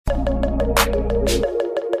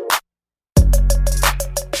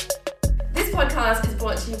podcast is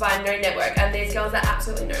brought to you by No Network, and these girls are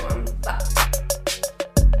absolutely no one.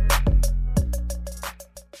 But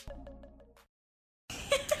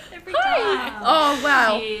Every time. oh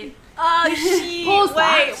wow. Shit. Oh shit.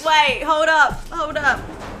 Pause Wait, hold up.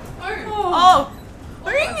 Oh.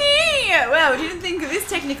 Well, we didn't think of this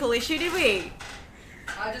technical issue, did we?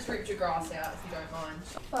 I just ripped your grass out, if you don't mind.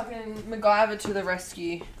 Fucking MacGyver to the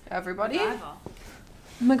rescue, everybody. Driver.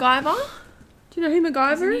 MacGyver? Do you know who Isn't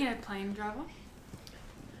MacGyver he a plane driver?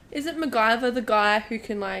 Isn't MacGyver the guy who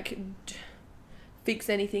can like fix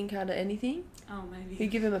anything out of anything? Oh, maybe. You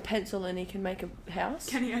give him a pencil and he can make a house?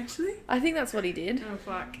 Can he actually? I think that's what he did. Oh,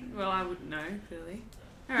 fuck. Well, I wouldn't know, clearly.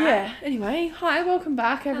 Alright. Yeah, anyway, hi, welcome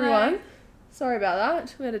back everyone. Hello. Sorry about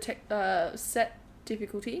that. We had a set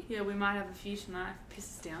difficulty. Yeah, we might have a few tonight. Piss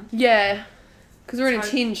us down. Yeah, because we're in a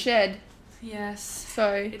So- tin shed, Yes.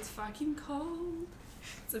 so... It's fucking cold.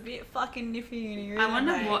 It's a bit fucking nippy in here. I isn't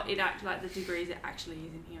wonder it? what the degrees it actually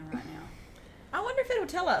is in here right now. I wonder if it'll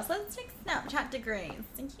tell us. Let's check Snapchat degrees.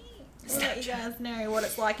 Thank you. We'll let you guys know what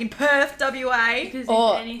it's like in Perth, WA, Because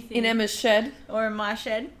Or if anything... in Emma's shed. or in my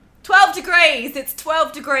shed. 12 degrees. It's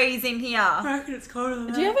 12 degrees in here. I reckon it's colder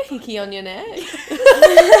than Do you have a hickey on your neck?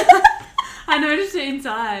 I noticed it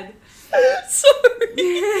inside.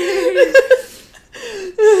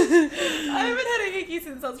 I haven't had a hickey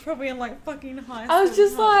since I was probably in like fucking high school. I was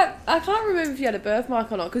just like, I can't remember if you had a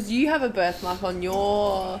birthmark or not, because you have a birthmark on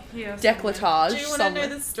your Yeah, decolletage Do you want to know somewhere.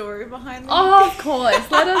 the story behind the Oh, of course.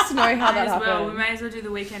 Let us know how that Might as well. We happened. may as well do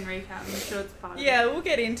the weekend recap. I'm sure it's part of Yeah, it. we'll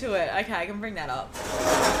get into it. Okay, I can bring that up.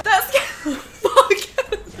 That's fuck.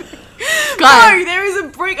 No, there is a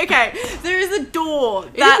brick. Okay, there is a door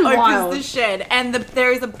that is opens wild. the shed, and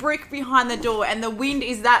there is a brick behind the door, and the wind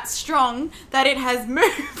is that strong that it has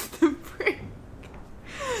moved the brick.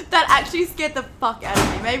 That actually scared the fuck out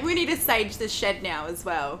of me. Maybe we need to sage the shed now as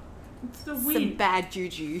well. It's the Some wind. bad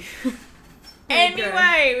juju. There you go.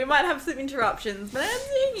 Anyway, we might have some interruptions, but that's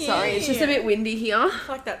it. Sorry, it's just a bit windy here.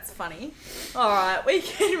 Like that's funny. All right, we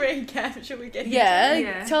can recap. Should we get into Yeah, it?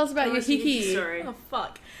 Yeah. tell us about your What's hickey hickey. story? Oh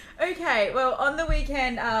fuck. Okay, well on the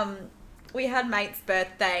weekend, we had mate's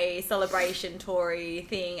birthday celebration Tory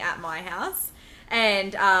thing at my house,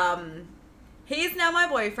 and he is now my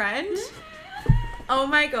boyfriend. Oh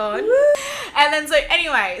my god. And then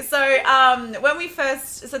when we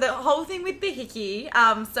first, so the whole thing with the hickey,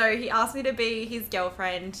 so he asked me to be his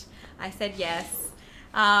girlfriend. I said yes.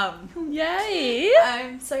 Yay!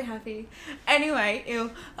 I'm so happy. Anyway,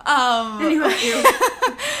 ew. Anyway, ew.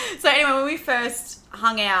 So anyway, when we first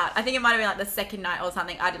hung out, I think it might have been like the second night or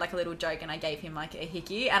something, I did like a little joke and I gave him like a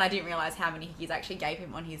hickey, and I didn't realise how many hickeys I actually gave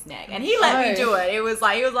him on his neck. And he let me do it. He was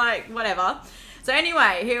like, whatever. So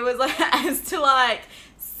anyway, he was like, as to like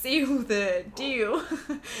seal the deal,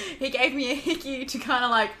 he gave me a hickey to kind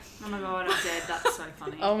of like, Oh my god, I'm dead. That's so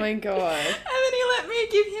funny. Oh my god. and then he let me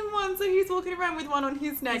give him one, so he's walking around with one on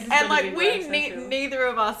his neck. This is And gonna like be we worse, I feel. neither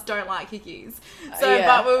of us don't like hickeys. So Yeah.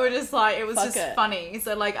 but we were just like, it was Fuck just it. funny.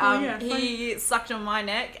 So like yeah, he sucked on my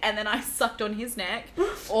neck and then I sucked on his neck.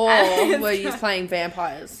 Or And- were you playing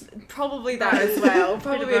vampires? Probably that as well.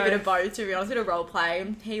 Probably Bit of a bit of both, to be honest. A bit of role play.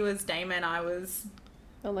 He was Damon, I was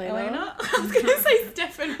Elena? Elena. I was gonna say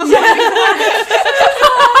Stefan.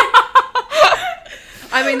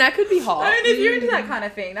 I mean, that could be hot. I mean, if you're into that kind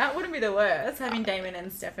of thing, that wouldn't be the worst. Having Damon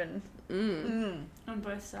and Stefan. Mm. On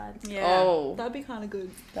both sides. Yeah. Oh. That'd be kind of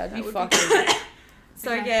good. That'd be That would fucking...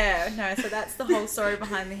 So yeah, so that's the whole story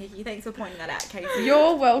behind the hickey. Thanks for pointing that out, Casey.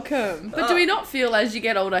 You're welcome. But do Oh. we not feel as you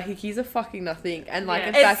get older, hickeys are fucking nothing? And like, Yeah.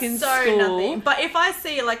 if It's back in so school... nothing. But if I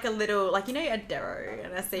see like a little, like, you know, a Darrow,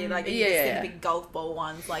 and I see like you just see Yeah. the big golf ball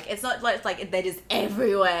ones, like it's not like it's like they're just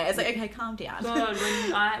everywhere. It's like, okay, calm down. God,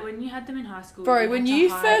 when you had them in high school. Bro, you when had to you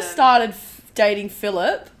hide first them. started dating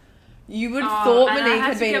Philip, you would have thought and I Monique had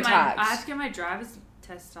had to been get attacked. I had to get my driver's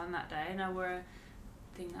test done that day, and I wore a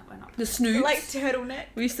thing that went up. The snoods. Like turtleneck.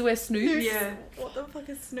 We used to wear snoods. Yeah. What the fuck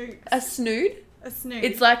is snoot? A snood? A snoot.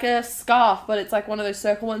 It's like a scarf, but it's like one of those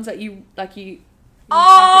circle ones that you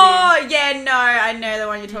Oh yeah, no, I know the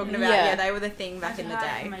one you're talking about. Yeah. Yeah, they were the thing back in the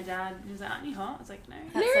day. My dad he was like, "Aren't you hot?" I was like, "No."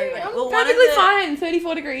 That's No, so weird. I'm Well, one of perfectly the- fine.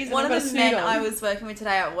 34 degrees. And One I've of got a the men snood on. I was working with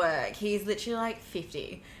today at work, he's literally like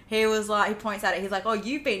 50. He was like, he points at it, he's like, "Oh,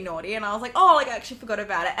 you've been naughty," and I was like, "Oh, like I actually forgot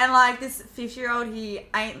about it." And like this 50-year-old, he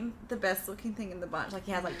ain't the best looking thing in the bunch. Like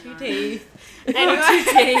he has like two teeth.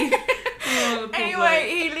 Anyway, Oh, poor anyway,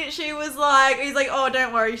 he literally was like, he's like, "Oh,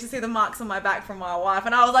 don't worry, you should see the marks on my back from my wife."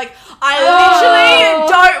 And I was like, I literally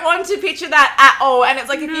don't want to picture that at all. And it's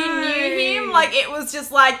like, if you knew him, like it was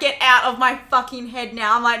just like, get out of my fucking head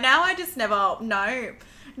now. I'm like, now I just never know.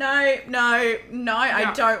 No,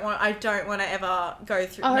 I don't want to ever go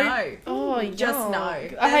through. Just no. I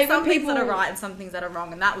There's hate some when things that people. are right and some things that are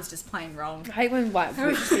wrong, and that was just plain wrong. I hate when like That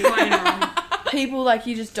was just plain wrong. people like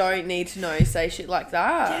you just don't need to know say shit like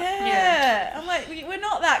that. Yeah. I'm like, we're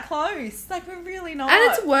not that close. Like, we're really not.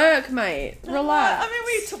 And it's work, mate. Relax. I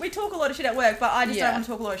mean, we talk a lot of shit at work, but I just Yeah. don't want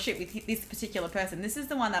to talk a lot of shit with this particular person. This is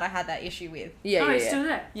the one that I had that issue with. Yeah, Oh, yeah, it's yeah. still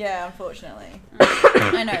there. Yeah, unfortunately.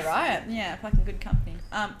 I know, right? Yeah, fucking good company.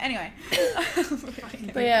 Anyway.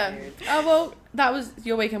 But yeah. Oh well, that was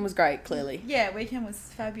your weekend was great. Clearly. Yeah, weekend was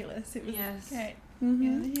fabulous. It was Yes. great.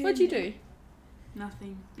 Mm-hmm. Yeah. What'd you do?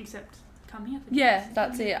 Nothing except come here. For Yeah, dinner.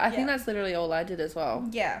 that's it. I think Yeah. that's literally all I did as well.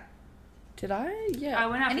 Yeah. Did I? Yeah. I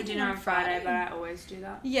went out for Anything dinner on on Friday, Friday? but I always do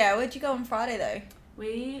that. Yeah, where'd you go on Friday though?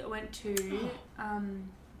 We went to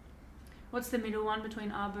what's the middle one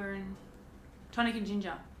between Arbor and Tonic and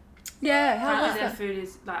Ginger? Yeah. How was Apparently their that? food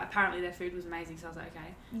is like apparently their food was amazing, so I was like, okay.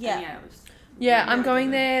 Yeah. And yeah, it was. Yeah, really I'm going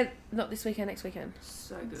good. there. Not this weekend. Next weekend.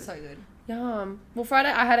 So good. So good. Yum. Well, Friday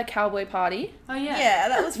I had a cowboy party. Oh yeah. Yeah,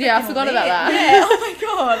 that was Yeah, I freaking forgot lit. about that. Yeah, oh my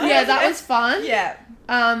god. Yeah, that was fun. Yeah.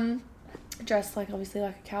 Dressed like obviously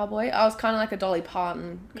like a cowboy. I was kind of like a Dolly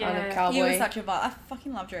Parton kind Yeah. of cowboy. You were such a vibe. I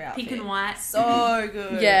fucking loved your outfit. Pink and white. So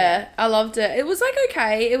good. Yeah, I loved it. It was like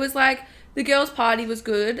okay. It was like the girls' party was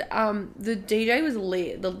good. The DJ was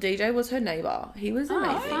lit. The DJ was her neighbor. He was Oh,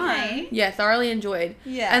 amazing. fun. Okay. Yeah, thoroughly enjoyed.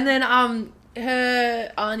 Yeah. And then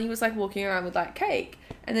her auntie was like walking around with like cake.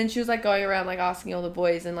 And then she was like going around like asking all the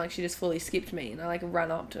boys and like she just fully skipped me and I like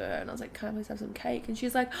ran up to her and I was like, can I please have some cake? And she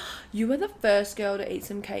was like, you were the first girl to eat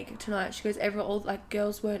some cake tonight. She goes, all like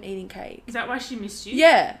girls weren't eating cake. Is that why she missed you?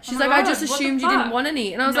 Yeah. She's Oh like, my I God, just what the assumed you didn't fuck? want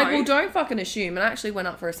any. And I was like, No. well, don't fucking assume. And I actually went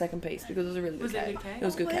up for a second piece because it was a really good Was it cake. good cake? It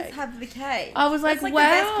was good Always cake. have the cake. I was like, That's like wow. the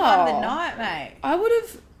best part of the night, mate. I would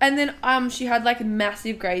have, and then she had like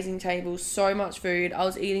massive grazing tables, so much food. I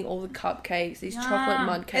was eating all the cupcakes, these chocolate Yum.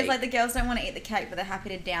 mud cakes. It's like the girls don't want to eat the cake, but they're happy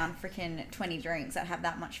to down freaking 20 drinks that have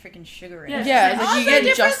that much freaking sugar in Yeah, it. yeah, it's like Oh, you it's a get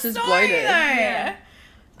different just as story, bloated. though. Yeah.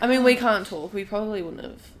 I mean, we can't talk. We probably wouldn't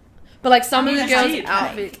have. But like some I of mean, the I girls' did.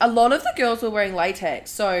 outfits, a lot of the girls were wearing latex.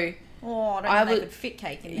 So Oh, I don't I think they would- could fit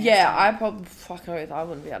cake in there. yeah, I probably fuck oath, I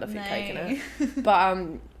wouldn't be able to fit cake in it. it. But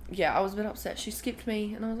yeah, I was a bit upset. She skipped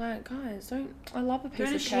me, and I was like, guys, don't. I love a piece Don't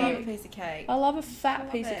of assume. Love a cake. piece of cake. I love a fat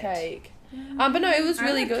Love piece of it. cake. But no, it was I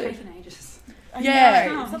really haven't had good. Cake in ages. I Yeah.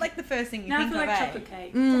 know. It's not like the first thing you Now I think feel of, like eh? chocolate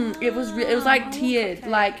cake. It was it was I like love tiered, cupcake.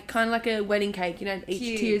 like kind of like a wedding cake. You know, each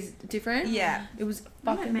Cute. tier's different. Yeah. It was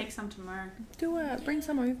I might fucking. make some tomorrow. Do it. Bring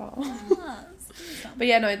some over. Oh, But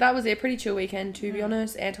yeah, no, that was a pretty chill weekend to be Mm.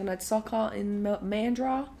 honest. Anton had soccer in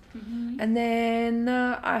Mandra, Mm-hmm. and then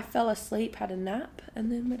I fell asleep, had a nap, and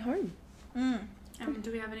then went home. And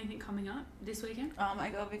do we have anything coming up this weekend? Oh my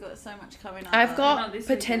god, we got so much coming up. I've Not got this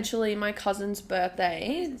weekend. potentially my cousin's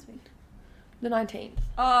birthday, the 19th.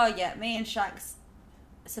 Oh yeah, me and Shaq's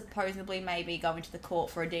supposedly maybe going to the court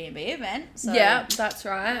for a D&B event. So Yeah, that's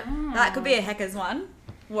right. that could be a heckers one.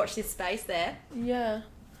 Watch this space there. Yeah.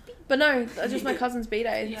 But no, that's just my cousin's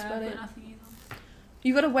b-day. That's Yeah, about I've it. got nothing either.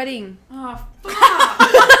 You got a wedding. Oh, fuck.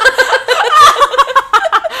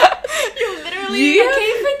 You're literally. You- I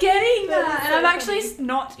keep forgetting That that. is And so I'm actually funny.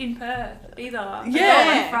 not in Perth either. I go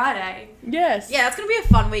Yeah. on Friday. Yes. Yeah, it's gonna be a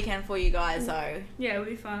fun weekend for you guys. So Yeah, it'll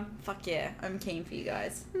be fun. fuck yeah, I'm keen for you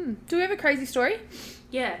guys. Do we have a crazy story?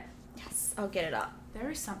 Yeah. Yes, I'll get it up. There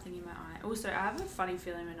is something in my eye. Also, I have a funny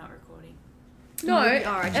feeling we're not recording. No. we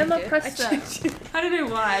are, I Emma checked it. pressed I it. I don't know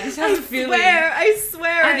why. I just have a feeling. I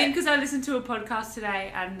swear. I think because I listened to a podcast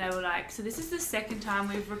today and they were like, so this is the second time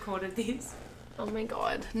we've recorded this. Oh my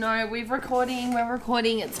god. No, we're recording,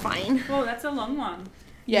 it's fine. Well, that's a long one.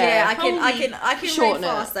 Yeah, I Holy can read shorten it.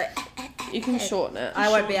 fast though. You can shorten it. I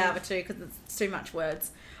won't be Shorten. able to because it's too much words.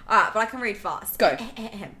 Alright, but I can read fast. Go.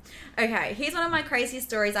 Okay, here's one of my craziest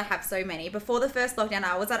stories. I have so many. Before the first lockdown,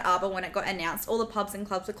 I was at Arbor when it got announced all the pubs and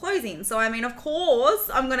clubs were closing. So, I mean, of course,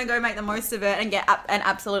 I'm going to go make the most of it and get up and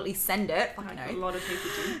absolutely send it. Fucking Like a know. lot of people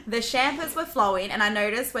do. The champers were flowing, and I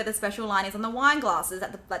noticed where the special line is on the wine glasses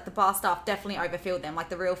that the bar staff definitely overfilled them, like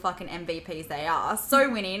the real fucking MVPs they are. So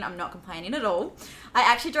winning, I'm not complaining at all. I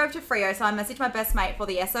actually drove to Frio, so I messaged my best mate for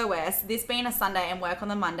the SOS. This being a Sunday and work on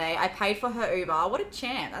the Monday, I paid for her Uber. What a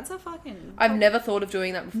champ! That's a fucking. I've never thought of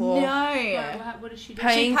doing that before. No. What did she do?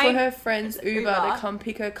 Paying She paid- for her friend's Uber to Uber. come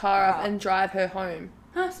pick her car up Right. and drive her home.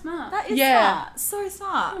 Huh, smart. That is Yeah. smart. So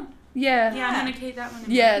smart. Yeah. Yeah, I'm going to keep that one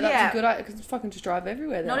in Yeah, mind. that's Yeah. a good idea because it's fucking just drive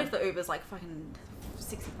everywhere then. Not if the Uber's like fucking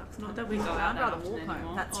 $60. Not that we go I'd out that rather often walk home.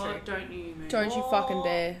 anymore. That's Or true. don't you move? Don't you fucking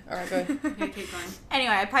dare. Alright, go. Yeah, keep going.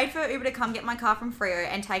 Anyway, I paid for Uber to come get my car from Freo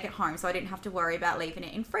and take it home so I didn't have to worry about leaving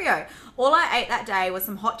it in Freo. All I ate that day was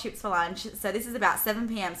some hot chips for lunch. So this is about 7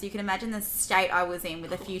 p.m. So you can imagine the state I was in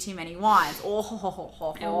with a few too many wines.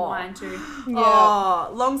 And wine too. Yeah.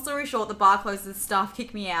 Oh, long story short, the bar closes, staff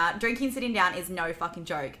kick me out. Drinking sitting down is no fucking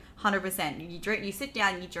joke. 100%. You drink, you sit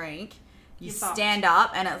down, you drink, you You're fucked. stand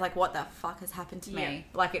up, and it's like, what the fuck has happened to Yeah. me?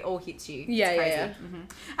 Like, it all hits you. Yeah, it's crazy. yeah.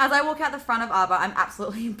 Mhm. As I walk out the front of Arbor, I'm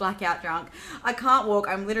absolutely blackout drunk. I can't walk.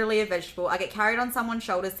 I'm literally a vegetable. I get carried on someone's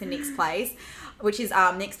shoulders to Nick's place, which is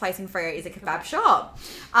Nick's place in Freo is a kebab shop.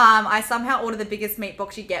 I somehow order the biggest meat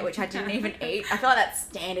box you get, which I didn't even eat. I feel like that's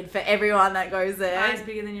standard for everyone that goes there. Eyes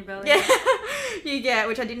bigger than your belly. Yeah, you get,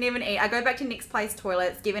 which I didn't even eat. I go back to Nick's place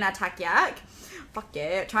toilets, given a tack yak. Fuck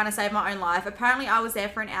yeah, trying to save my own life. Apparently I was there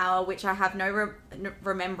for an hour, which I have no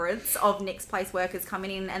remembrance of Nick's place workers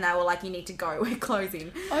coming in and they were like, you need to go, we're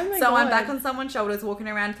closing. Oh my So god. I'm back on someone's shoulders, walking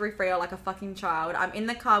around through Freo like a fucking child. I'm in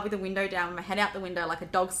the car with the window down, with my head out the window like a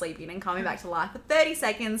dog sleeping and coming back to life for 30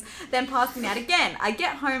 seconds, then passing out again. I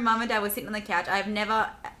get home, mum and dad were sitting on the couch. I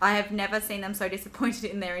have never seen them so disappointed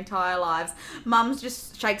in their entire lives. Mum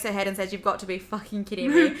just shakes her head and says, you've got to be fucking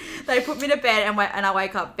kidding me. They put me to bed and I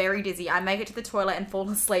wake up very dizzy. I make it to the toilet and fall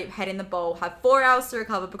asleep, head in the bowl, have 4 hours to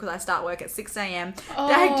recover because I start work at 6 a.m. Oh.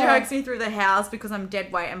 Dad drags me through the house because I'm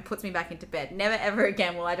dead weight and puts me back into bed. Never ever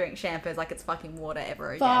again will I drink champers like it's fucking water ever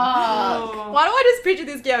again. Fuck. Oh. Why do I just picture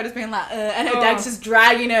this girl just being like, and her Oh. dad's just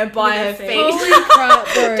dragging her by her With her feet. feet. Holy crap,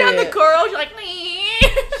 bro. Down the corridor, she's like,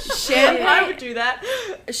 Champagne- I would do that.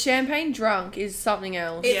 Champagne drunk is something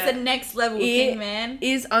else. It's Yeah. the next level It thing, man.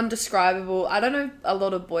 is undescribable. I don't know if a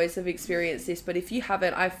lot of boys have experienced this, but if you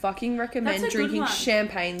haven't, I fucking recommend That's a good drinking one.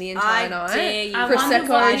 champagne the entire I night. dare you. I Prosecco, wonder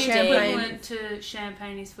what the champagne. equivalent to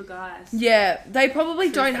champagne is for guys. Yeah, they probably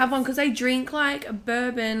don't have one because they drink like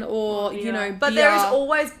bourbon or, Or you beer. know, But beer. there is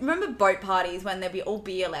always, remember boat parties when there'd be all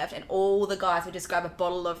beer left and all the guys would just grab a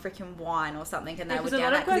bottle of freaking wine or something and they would Because a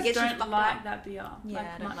down lot that of because it guys gets you don't fucked like up. that beer. Yeah,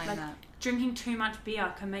 I don't blame that. Drinking too much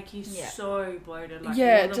beer can make you Yeah. so bloated. Like, Yeah,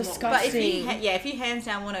 more than what we disgusting. But if see. you, if you hands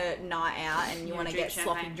down want a night out and you want to drink get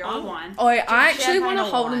sloppy champagne drunk, or wine. Oh, I actually champagne want to or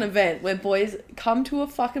hold an wine. event where boys come to a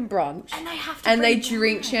fucking brunch and they have to and they bring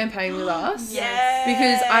drink wine. champagne with us. Yes.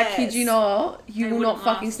 Because I kid you not, you They will wouldn't not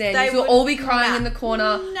fucking last. stand. They You'll all be would crying not. in the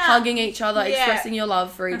corner, No. hugging each other, Yeah. expressing your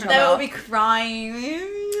love for each They will other. be crying.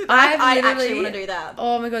 I've I actually literally- want to do that.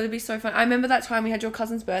 Oh my god, it'd be so fun. I remember that time we had your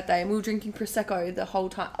cousin's birthday and we were drinking Prosecco the whole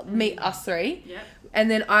time. Us three. Yep. And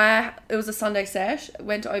then it was a Sunday sesh,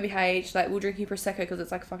 went to OBH, like we were drinking Prosecco because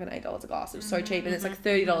it's like fucking $8 a glass. It was so cheap and it's like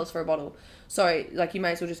 $30 for a bottle. So like you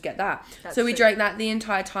may as well just get that. That's so we true. drank that the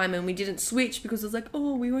entire time and we didn't switch because it was like,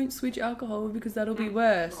 oh, we won't switch alcohol because that'll be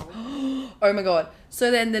worse. Oh my god.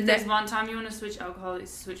 So then the If there's next... one time you want to switch alcohol,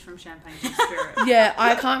 it's switch from champagne to spirit. Yeah,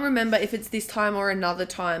 I can't remember if it's this time or another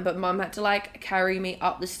time, but mum had to like carry me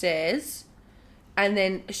up the stairs and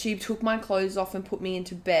then she took my clothes off and put me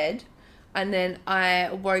into bed. And then I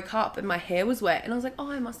woke up and my hair was wet and I was like, oh,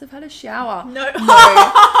 I must have had a shower. No.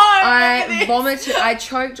 I vomited. I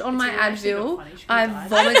choked on my It's actually not Advil. funny, she I could've died.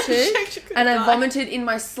 vomited and I died. vomited in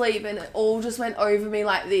my sleep and it all just went over me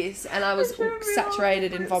like this and I was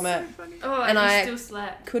saturated in vomit. Oh, And and I- you still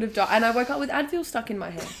slept. Could have died. And I woke up with Advil stuck in my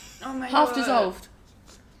hair. Oh my Half god. dissolved.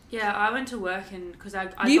 Yeah, I went to work and because I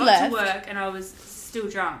You got left. to work and I was still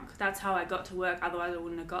drunk. That's how I got to work. Otherwise, I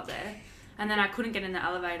wouldn't have got there. And then I couldn't get in the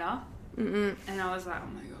elevator, Mm-mm. and I was like, "Oh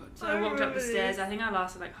my god!" So I I walked up remember the stairs. this. I think I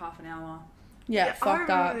lasted like half an hour. Yeah, fuck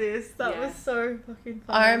that. This. That Yeah. was so fucking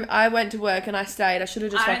funny. I went to work and I stayed. I should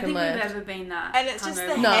have just I don't fucking think left. we've ever been that. And it's just the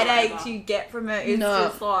hungover. No. headaches you get from it. It's No.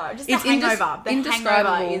 just like just It's the hangover. The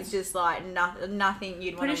indescribable. hangover is just like nothing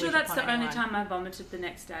you'd want Pretty to sure wish that's upon the only anyone. time I vomited the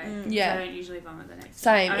next day. Mm. Yeah. I don't usually vomit the next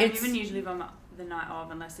Same, day. I don't it's- even usually vomit the night of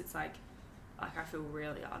unless it's like I feel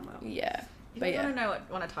really unwell. Yeah. You But yeah. want to know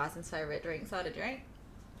what one of Tyson's favourite drinks are to drink?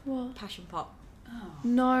 What? Passion pop. Oh.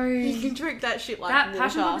 No. You can drink that shit like That water.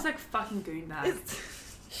 passion pop is like fucking goon bad.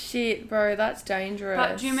 Shit, bro, that's dangerous.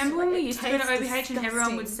 But do you remember when we It used to go to tastes OBH and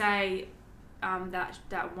everyone would disgusting. say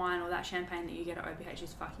that wine or that champagne that you get at OBH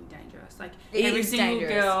is fucking dangerous. Like It every is single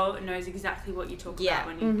dangerous. girl knows exactly what you talk Yeah. about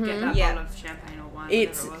when you get Mhm. that Yeah. bottle of champagne or wine.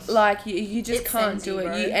 It's whatever it was. like you just It can't sends do you, it.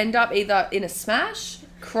 bro. You end up either in a smash,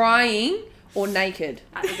 crying, or naked.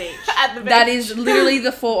 at the beach. At the That beach. is literally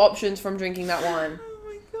the 4 options from drinking that wine. Oh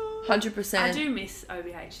my god. 100%. I do miss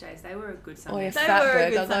OBH days. They were a good Oh, yeah, Sunday. They fat were a burger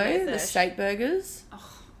good Sunday though. The sesh. steak burgers.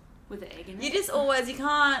 with an egg in it. You just always you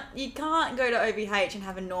can't go to OVH and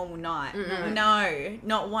have a normal night. Mm-mm. No,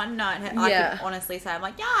 not one night. I Yeah. could honestly say I'm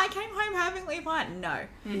like, yeah, I came home perfectly fine. No,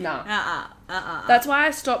 Nah. Uh-uh. That's why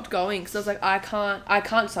I stopped going, because I was like, I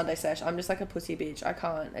can't Sunday sesh. I'm just like a pussy bitch. I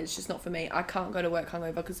can't. It's just not for me. I can't go to work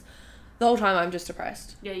hungover because the whole time I'm just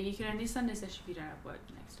depressed. Yeah, you can only Sunday session if you don't have work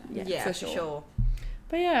the next day. Yeah, yeah, for sure.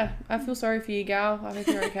 But yeah, I feel sorry for you, gal. I hope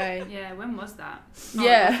you're okay. Yeah, when was that?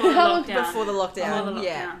 Yeah. Before the How long- lockdown. Before the lockdown. Before the lockdown.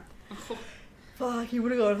 Yeah. Fuck, you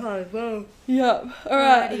would have gone hard as well. Yep. All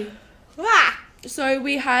right. Alrighty. Ah! So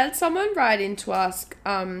we had someone write in to us,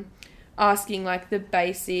 asking like the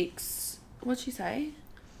basics. What'd she say?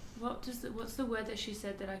 What's the word that she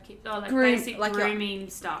said that I keep? Oh, like Groom- basic like your- grooming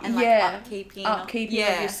stuff. And like Yeah. upkeeping.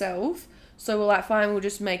 Upkeeping of yourself. So we're like, fine, we'll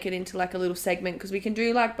just make it into like a little segment because we can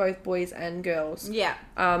do like both boys and girls. Yeah.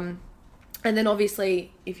 And then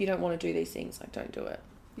obviously, if you don't want to do these things, like don't do it.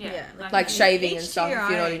 Yeah. Like Each shaving and to stuff. your If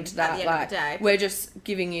you're not own into at that, the end like of the day. we're just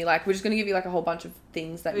giving you like we're just gonna give you like a whole bunch of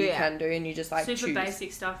things that you Yeah. can do, and you just like super choose.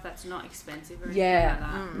 basic stuff that's not expensive or anything Yeah.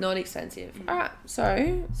 like that. Not expensive. Mm. All right.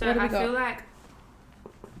 So So what do we I got? feel like,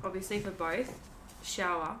 obviously for both,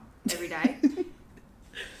 shower every day.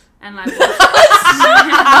 And like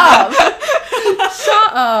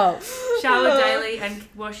Shut up. shower daily and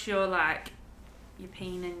wash your like your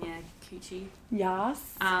peen and your coochie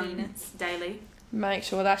Yes. Penis. daily. Make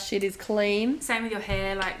sure that shit is clean. Same with your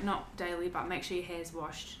hair, like not daily, but make sure your hair's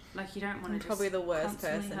washed. Like you don't want I'm to probably just the worst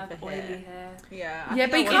constantly person have for oily hair. hair. Yeah. Yeah,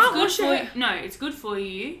 but you It's can't good wash for it. no, it's good for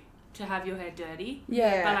you to have your hair dirty,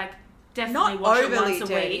 Yeah. but like definitely Not wash it overly once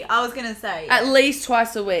a dirty. week. I was gonna say. At least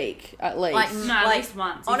twice a week. At least. Like, No, at like, least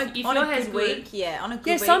once. on If a on a your hair's good week, yeah, on a good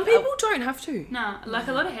yeah, week. some people don't have to. No, like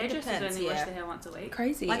a lot of hairdressers Depends, only wash yeah. their hair once a week.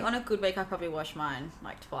 Crazy. Like on a good week, I probably wash mine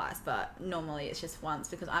like twice, but normally it's just once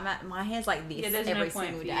because my hair's like this Yeah, there's no every point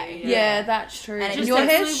single for you, day. yeah, that's true. And it And just your hair's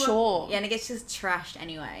definitely short. Yeah, and it gets just trashed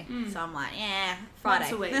anyway. Mm. So I'm like, yeah,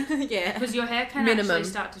 Friday. Once a week. yeah. Because your hair can Minimum. actually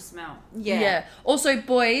start to smell. Yeah. Also,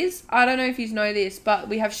 boys, I don't know if you know this, but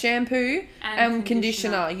we have shampoo and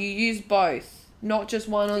conditioner. You use both, not just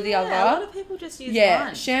one or the Yeah, a lot other. of people just use Yeah,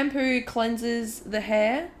 one. shampoo cleanses the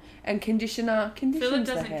hair, and conditioner Philip conditions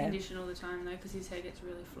the doesn't hair. condition all the time though, because his hair gets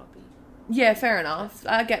really floppy. Yeah, fair enough.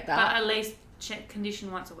 I get But that. at least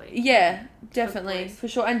condition once a week. Yeah, definitely, boys. for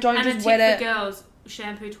sure. And don't And a just tip wet it. for girls: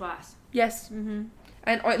 shampoo twice. Yes, Mm-hmm.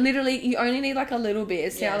 and literally, you only need like a little bit.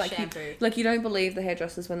 It's Yeah, now like shampoo. like you don't believe the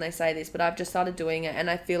hairdressers when they say this, but I've just started doing it, and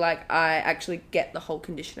I feel like I actually get the whole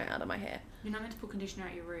conditioner out of my hair. You're not meant to put conditioner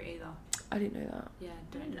at your root either. I didn't know that. Yeah, I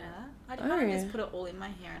don't don't do know that. that. I Oh, just yeah. put it all in my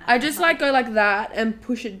hair. And I just like go like that and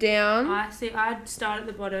push it down. I see. I'd start at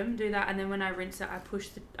the bottom, do that, and then when I rinse it,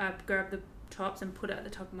 I grab the tops and put it at the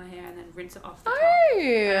top of my hair, and then rinse it off the top, and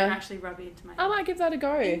then Oh, actually rub it into my I hair. might give that a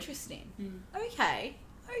go. Interesting. Mm. Okay.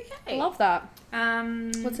 I love that.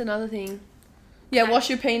 What's another thing? Yeah, wash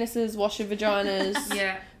your penises, wash your vaginas.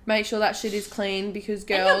 Yeah. Make sure that shit is clean because And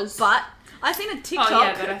your girls. butt. I seen a TikTok. Oh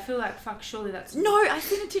yeah, but I feel like fuck. Surely that's No, I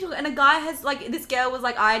seen a TikTok and a guy has like this girl was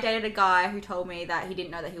like I dated a guy who told me that he didn't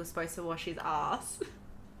know that he was supposed to wash his ass.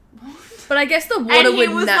 But I guess the water And he would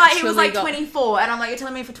was naturally like go. 24 and I'm like you're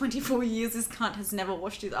telling me for 24 years this cunt has never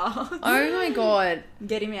washed his ass. Oh my god.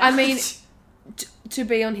 Get him out. I mean, to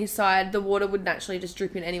be on his side, the water would naturally just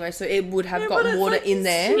drip in anyway, so it would have Yeah, but got it's water like in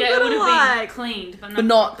there, Yeah, it would have Like- been cleaned, but but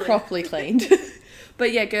not properly. properly cleaned.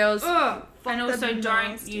 But yeah, girls. Ugh. Fuck, And also that'd be don't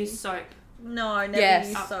nasty. use soap. No, never Yes.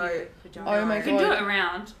 use Up soap. your vagina. Oh my You can do God. it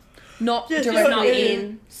around. Not Yeah, just directly not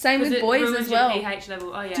in. Same 'cause with it boys ruins as your well. pH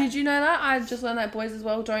level. Oh yeah. Did you know that? I just learned that boys as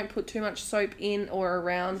well don't put too much soap in or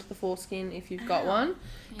around the foreskin if you've got one.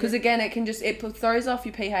 Because Yeah. again, it can just, throws off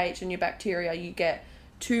your pH and your bacteria. You get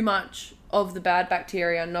too much of the bad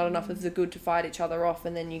bacteria, not enough of the good to fight each other off,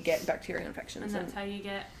 and then you get bacterial infections. And that's how you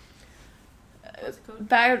get. What's it called?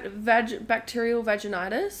 Bacterial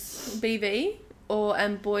vaginitis, BV,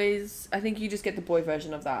 and boys, I think you just get the boy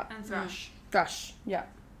version of that. And thrush. Thrush, yeah.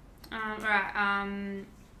 Right.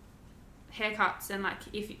 Haircuts and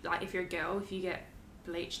if you're a girl, if you get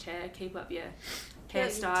bleached hair, keep up your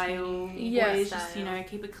hairstyle. Yeah. Boys, just Style.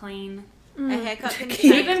 keep it clean. A haircut can be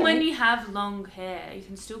Even when you have long hair, you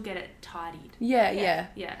can still get it tidied. Yeah.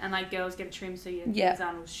 Yeah, and like girls get a trim so your Yeah. things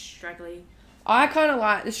aren't all straggly. I kind of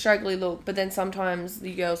like the straggly look, but then sometimes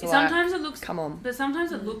the girls are Sometimes it looks, come on. but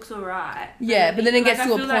sometimes it looks alright. Yeah, but then it gets I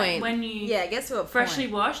to a feel like point. when you Yeah, it gets to a freshly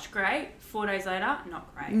point. washed, great. 4 days later,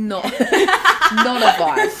 not great. Not, not a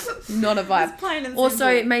vibe. Not a vibe. It's plain and Also,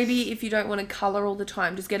 simple. maybe if you don't want to colour all the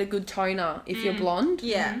time, just get a good toner if you're blonde.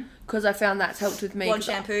 Yeah. because I found that's helped with me. Blonde 'cause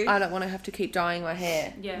shampoo? I don't want to have to keep dyeing my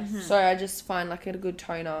hair. Yeah. So I just find like a good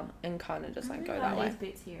toner and kind of just like go that way. These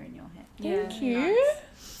bits here in your hair. Yeah. Thank you.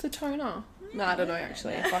 It's a toner. No, I don't know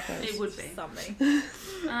actually. Fuck knows. It would be. Something.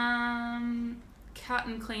 Cut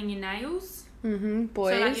and clean your nails.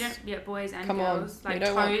 Boys. So like you don't, yeah, boys and Come on, girls. we Like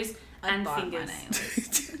don't want- toes and fingers.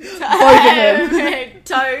 Both of them.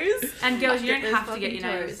 Toes. And girls, you Get don't those have to get fucking your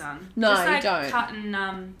nails toes. done. No, Just you like don't. cut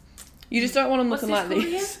and You just don't want them what's looking this like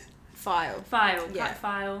called this. File. file. Yeah. Cut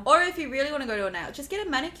file. Or if you really want to go to a nail, just get a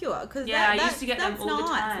manicure. Cause Yeah, that, I used to get them that's all the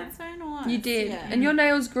nice. time. It's so nice. You did. Yeah. And your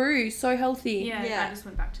nails grew so healthy. Yeah, Yeah. I just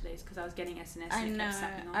went back to these because I was getting SNS I and it know. kept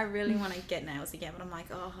snapping off. I really want to get nails again, but I'm like,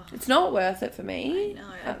 oh. It's not worth it for I me know.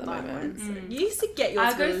 at the like moment. ones. You used to get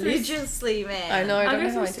yours I go through- religiously, man. I know. I I don't go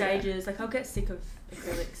know how through I do it. stages. Like I'll get sick of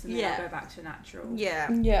acrylics and then Yeah. I'll go back to natural.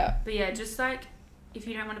 Yeah. Yeah. But yeah, just like if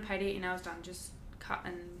you don't want to pay to get your nails done, just cut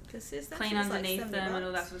and clean underneath them and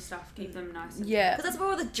all that sort of stuff. Keep them nice. And Yeah. Because that's where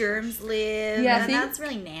all the germs live. Yeah, I and think- that's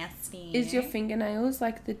really nasty. Is your fingernails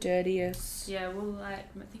like the dirtiest? Yeah, well,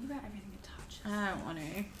 like think about everything you touch. I don't want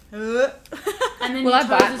to. And then Well, your I toes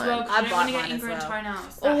bite as mine. well. 'Cause I you don't bite want to get mine as ingrown well.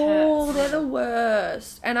 toenails. That Oh, hurts. they're the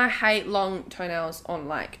worst. And I hate long toenails on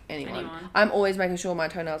like anyone. I'm always making sure my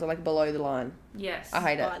toenails are like below the line. Yes. I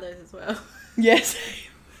hate it. Buy those as well. Yes.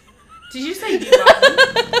 Did you say you bite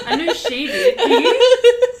them? I knew she did. Do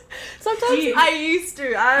you? Sometimes. Do you? I used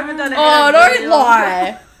to. I haven't done it. Oh, in a really don't long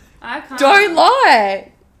lie. I can't. Don't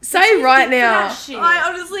lie. Say right now. Shit. I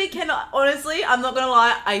honestly cannot. Honestly, I'm not gonna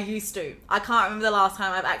lie. I used to. I can't remember the last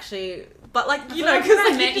time I've actually. But like you feel know, like because when I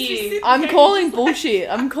like, met you just you- be sitting I'm there calling just, like- bullshit.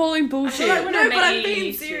 I'm calling bullshit. like when I No, met but I'm you, you being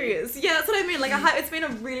used to. serious. Yeah, that's what I mean. Like it's been a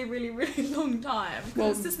really, really, really long time.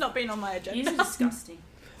 Well- It's just not been on my Yours agenda. are disgusting.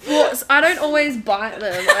 Well, I don't always bite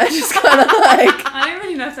them. I just kind of like. I don't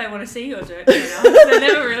really know if they want to see your dirt. They're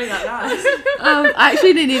never really that nice. I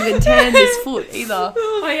actually didn't even tan this foot either.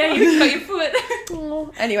 Oh yeah, you've got your foot.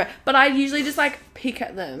 Oh. Anyway, but I usually just like pick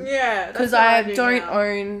at them Yeah, because that's what I do don't now.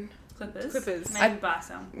 own. Clippers. Maybe I- buy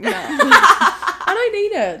some. No. I don't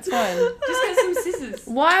need it. It's fine. Just get some scissors.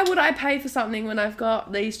 Why would I pay for something when I've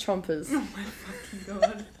got these chompers? Oh my fucking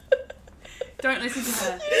god. Don't listen to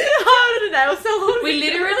her. How did a nail salon? We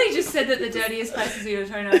literally just said that the dirtiest places are your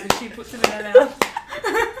toenails and she puts them in her mouth.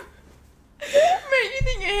 Mate, you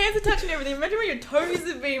think your hands are touching everything? Imagine where your toes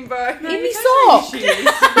have been, bro. In me you sock. touch your shoes.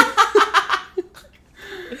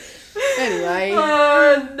 Anyway,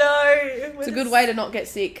 Oh no! it's a good way to not get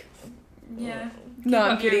sick. Yeah. No,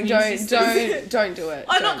 I'm up your kidding. immune Don't system. do it.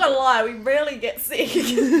 I'm not Don't. gonna lie, we rarely get sick.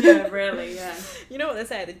 Yeah, really, yeah. You know what they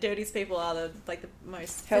say? The dirtiest people are the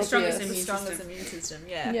most Healthiest. strongest the immune strongest system. immune system.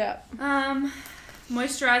 Yeah. Yeah.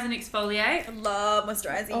 Moisturize and exfoliate. I love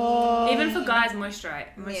moisturizing. Oh. Even for guys, moisturize.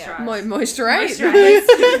 Yeah. Moisturate. Moisturize.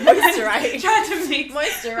 Moisturize. Try to mix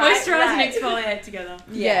Moisturize. moisturize right. and exfoliate together.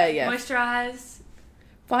 Yeah, yeah. Moisturize.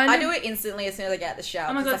 Find I a- do it instantly as soon as I get out the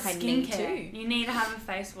shower. Oh my god, 'cause, like, I need skincare. to. You need to have a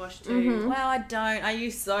face wash too. Mhm. Well, I don't. I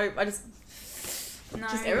use soap. I just No.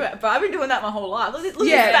 everywhere. But I've been doing that my whole life. Look at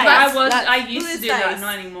Yeah, his face. that's- I Look used at to his do that, face.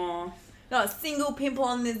 not anymore. Not a single pimple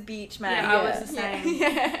on this beach, mate. Yeah, I was the Yeah. same.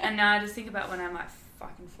 Yeah. And now I just think about when I'm like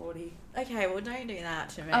fucking 40. Okay, well, don't do that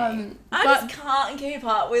to me. Um, I but- just can't keep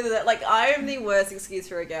up with it. Like, I am the worst excuse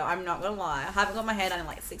for a girl. I'm not gonna lie. I haven't got my hair done in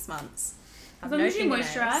like 6 months. I As have long as you fingernails.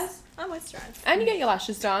 moisturize. I moisturize. And you get your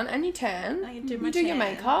lashes done, and you tan. I can do you my do your tan.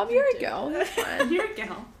 makeup. You're a girl. You're fine. You're a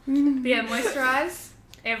girl. But yeah, moisturize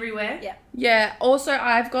everywhere. Yeah. Yeah, also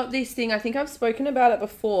I've got this thing, I think I've spoken about it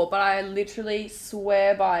before, but I literally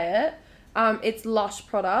swear by it. It's Lush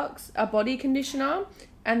products, a body conditioner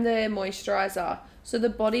and the moisturizer. So the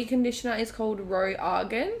body conditioner is called Roe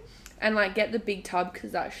Argan, and like get the big tub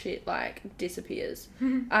because that shit like disappears.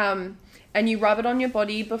 And you rub it on your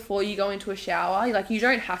body before you go into a shower. Like you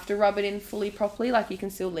don't have to rub it in fully properly, like you can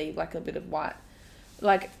still leave like a bit of white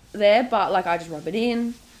like there, but like I just rub it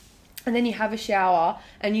in. And then you have a shower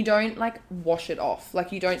and you don't like wash it off.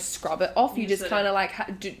 Like you don't scrub it off. You just kind of like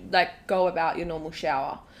go about your normal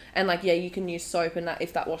shower. And like, yeah, you can use soap and that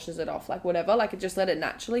if that washes it off, like whatever, like just let it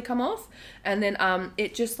naturally come off. And then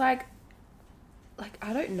it just like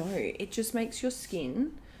I don't know, it just makes your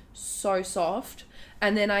skin so soft.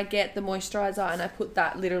 And then I get the moisturizer and I put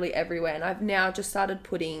that literally everywhere. And I've now just started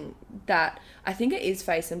putting that, I think it is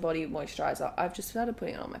face and body moisturizer. I've just started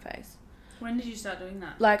putting it on my face. When did you start doing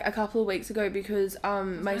that? Like a couple of weeks ago because I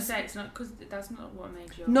was gonna say it's not because that's not what made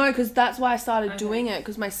you. No, because that's why I started Okay. doing it,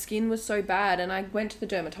 because my skin was so bad, and I went to the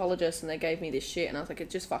dermatologist and they gave me this shit, and I was like, it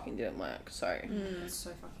just fucking didn't work. So, It's so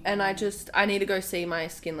fucking. and I need to go see my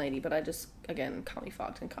skin lady, but I just again, can't be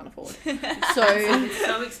fucked and can't afford. It's So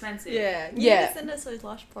so expensive. Yeah. You Yeah. need to send us those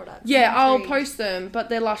Lush products. yeah, I'm I'll intrigued. post them, but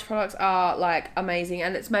their Lush products are like amazing,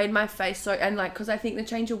 and it's made my face so, and like, because I think the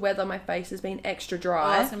change of weather, my face has been extra Oh,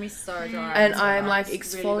 dry. it's gonna be so dry. And so I'm dry. like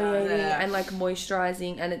It's really exfoliating bad. Yeah. and like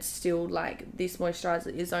moisturizing, and it's still like this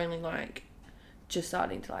moisturizer is only like just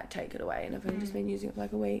starting to like take it away, and I've only just been using it for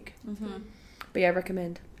like a week. Mhm. But yeah,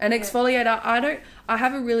 recommend. An Yeah. exfoliator, I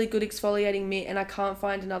have a really good exfoliating mitt, and I can't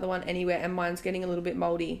find another one anywhere, and mine's getting a little bit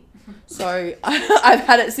moldy. So I've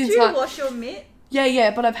had it Do since you high. wash your mitt?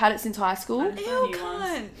 Yeah, but I've had it since high school. I've Ew, done new ones.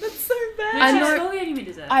 cunt. That's so Which bad. I know- exfoliating mitt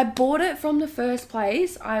is it? I bought it from the first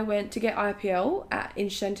place. I went to get IPL in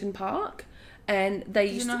Shenton Park, and they Did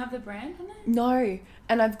you used not to... have the brand on it? No,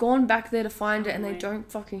 and I've gone back there to find it, and they Annoying.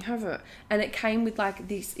 don't fucking have it. And it came with like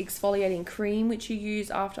this exfoliating cream which you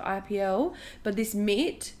use after IPL, but this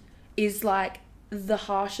mitt is like the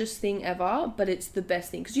harshest thing ever, but it's the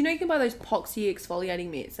best thing, because you know you can buy those poxy exfoliating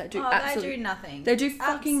mitts that do Oh, they absolutely do nothing. they do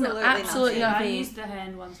fucking Absolutely absolutely I nothing. used the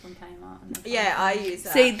hand ones from Kmart. And they're Yeah, I fine. use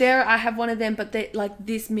that. See, there I have one of them, but they like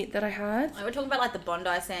this mitt that I had. Like, we're talking about like the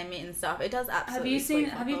Bondi Sand mitt and stuff. It does absolutely.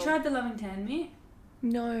 Have you tried the Loving Tan mitt?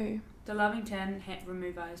 No, The Loving Tan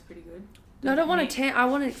remover is pretty good. no, I don't want Mitt- to tan. I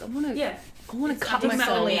want to Yeah, I want to I'm cut talking about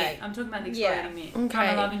myself. the myself. mitt. I'm talking about the Yeah. exfoliating mitt. Okay.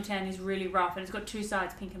 The Loving Tan is really rough, and it's got two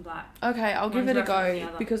sides, pink and black. Okay, I'll give One's it a rougher than the go,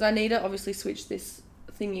 other. because I need to obviously switch this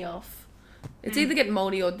thingy off. It's Mm. either getting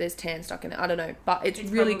moldy or there's tan stuck in it. I don't know, but it's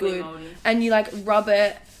really probably good. moldy. And you like rub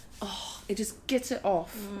it. Oh, it just gets it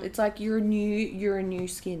off. Mm. It's like you're a new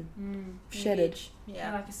skin, shedded. I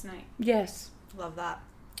Yeah, like a snake. Yes. love that.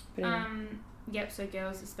 But anyway. Yep. So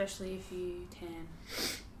girls, especially if you tan.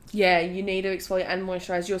 Yeah, you need to exfoliate and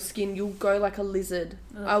moisturize your skin. You'll go like a lizard.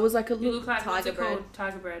 Ugh. I was like a You little. look like what's it Tiger bread. called?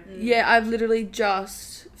 Tiger bread. Mm. Yeah, I've literally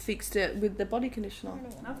just fixed it with the body conditioner.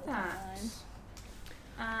 Love that.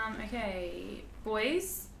 Okay,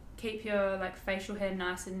 boys, keep your like facial hair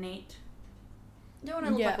nice and neat. You don't want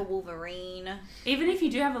to look Yeah. like a Wolverine. Even if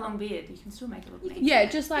you do have a long beard, you can still make it look neat. Yeah,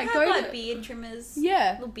 just like you go have, like to. beard trimmers.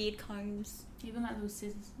 Yeah. Little beard combs. Even like little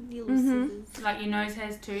scissors. Little Mhm. scissors. Like your nose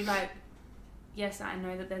hairs too. Like, yes, I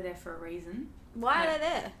know that they're there for a reason, Why Yeah. are they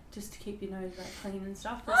there? just to keep your nose like clean and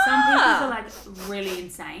stuff. But some people are like really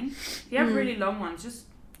insane. If you have Mm. really long ones, just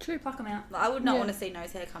True. pluck them out. Like, I would not Yeah. want to see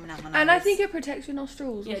nose hair coming out my nose. And I think it protects your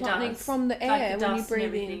nostrils Yeah, or it something does. from the Like air the when you dust and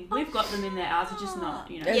breathe in. everything. We've got them in there. Ours are just not,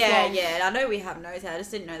 you know. As Yeah, long- yeah. I know we have nose hair. I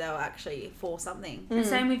just didn't know they were actually for something. And Mm.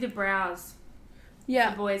 same with the brows.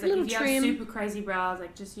 Yeah, For boys, like little if you trim. have super crazy brows,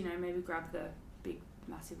 like just maybe grab the big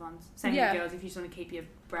massive ones. Same Yeah. with girls, if you just want to keep your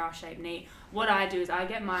brow shape neat. What I do is I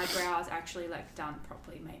get my brows actually like done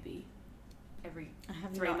properly, maybe every, I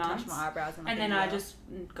have 3 not months. touched my eyebrows. In like and a then I year. just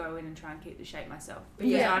go in and try and keep the shape myself.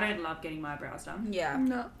 Because Yeah. I don't love getting my brows done. Yeah.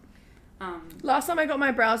 No. Um, Last time I got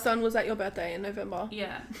my brows done was at your birthday in November.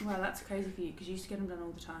 yeah, well that's crazy for you because you used to get them done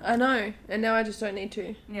all the time. I know, and now I just don't need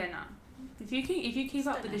to. Yeah, no. If you keep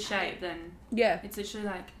up with the shape, then Yeah. it's literally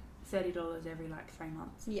like $30 every like 3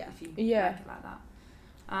 months. Yeah. If you Yeah. make it like that.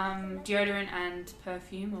 Deodorant and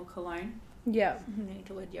perfume or cologne. Yeah. You need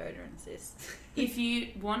to wear deodorant, sis. If you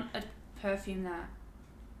want a perfume that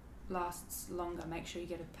lasts longer, make sure you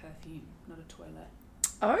get a perfume, not a toilet.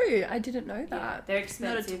 Oh, I didn't know Yeah, that. they're Not a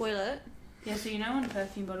expensive. toilet. Yeah, so you know on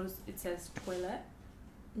perfume bottles it says toilet.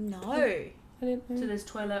 No. I didn't So know. there's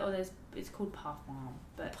toilet or it's called parfum,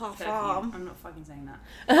 but Parfum. perfume. I'm not fucking saying that.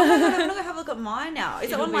 Oh my god, I'm gonna have a look at mine now.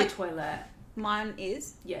 Is it It'll on be my a toilet. Mine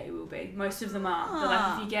is. Yeah, it will be. Most of them are. But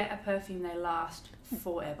like if you get a perfume, they last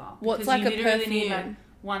forever. What's Because like you a literally perfume? need like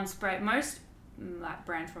one spray. Most like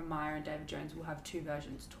brand from Maya and David Jones will have 2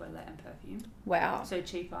 versions, toilet and perfume. Wow. So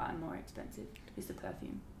cheaper and more expensive is the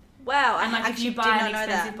perfume. Wow, And I like if actually you did buy not an know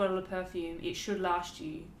expensive that. bottle of perfume, it should last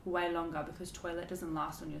you way longer because toilet doesn't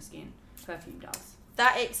last on your skin. Perfume does.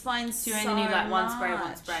 That explains So so you only need like one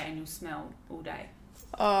much. spray, and you'll smell all day.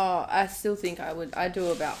 Oh, I still think I would. I do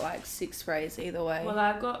about like 6 sprays either way.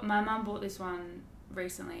 Well, my mum bought this one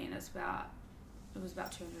recently, and it was about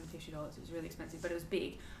 $250. It was really expensive, but it was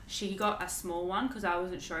big. She got a small one because I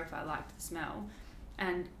wasn't sure if I liked the smell,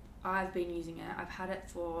 and I've been using it. I've had it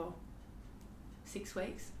for 6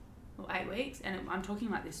 weeks or 8 weeks, and I'm talking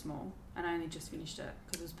like this small, and I only just finished it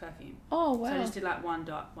because it was perfume. oh So I wow. just did like one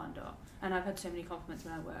dot, and I've had so many compliments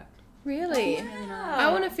when I work. Really? It's really nice.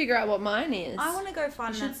 I want to figure out what mine is. I want to go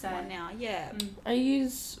find You should that say. one now. Yeah. Mm. I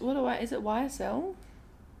use is it YSL?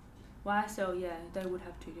 YSL, yeah, they would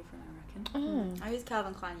have 2 different, I reckon. Oh, I use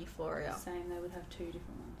Calvin Klein Euphoria. Same, they would have 2 different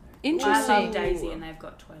ones. I reckon. Interesting. I love Daisy, and they've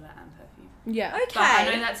got toilet and perfume. yeah. Okay. But I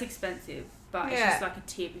know that's expensive. but it's Yeah. just like a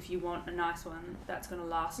tip if you want a nice one that's going to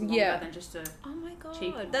last longer Yeah. than just a... Oh my god,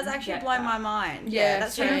 cheap one. that's actually Get blown that. my mind. Yeah,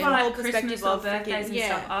 that's same. changed for my whole like Christmas perspective or of birthdays freaking, and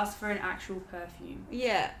stuff, ask for an actual perfume.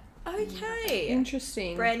 Yeah. Okay.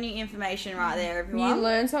 Interesting. Brand new information right there, You everyone.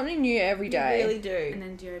 learn something new every day. You really do. And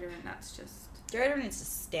then deodorant, that's just... Deodorant is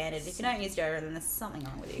just standard. If you don't use deodorant, then there's something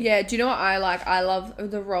wrong with you. Yeah, do you know what I like? I love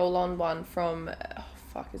the roll-on one from,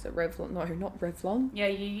 is it Revlon? No, not Revlon. Yeah,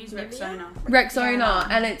 you use Nivea? Rexona. Rexona, Yeah.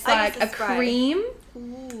 and it's I like use the a spray. cream.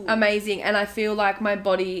 Ooh. Amazing. And I feel like my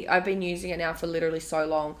body, I've been using it now for literally so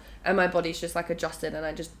long, and my body's just like adjusted, and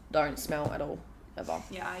I just don't smell at all, ever.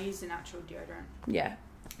 Yeah, I use the natural deodorant. Yeah.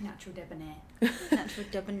 Natural debonair. Natural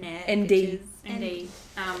debonair. ND. bitches. Indeed.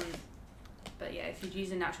 But yeah, if you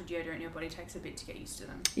use a natural deodorant, your body takes a bit to get used to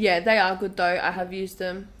them. Yeah, they are good though. I have used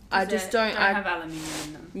them. I 'Cause just they don't, have aluminium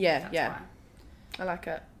in them. Yeah, That's yeah. I like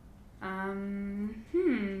it. why.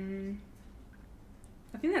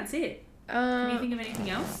 I think that's it. Can you think of anything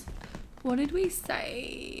else? What did we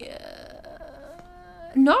say?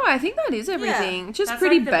 No, I think that is everything. Just That's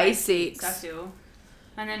pretty like the basics. I feel.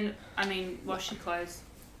 And then, I mean, wash your clothes.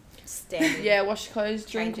 Standard. Yeah, wash your clothes,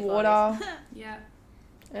 drink Change your water, Yeah.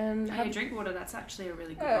 and Hey, have drink water, that's actually a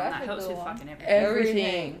really good Yeah, one. that's That a helps good with one. fucking everything.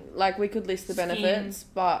 everything. Like, we could list the Skin. benefits,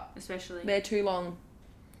 but Especially. they're too long.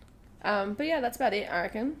 But yeah, that's about it, I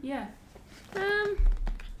reckon. Yeah.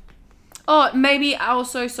 Oh, maybe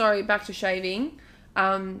also, sorry, back to shaving.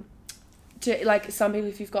 To, like, some people,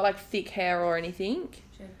 if you've got, like, thick hair or anything,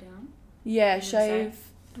 Shave down. yeah, What did you say? shave.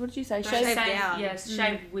 What did you say? Don't Shave. Shave shave down. Yes,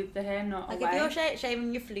 shave with the hair, not Like away. if you're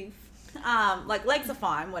shaving your floof, like legs are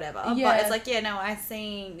fine, whatever. Yeah. But it's like, yeah, no, I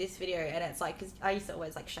seen this video and it's like, cause I used to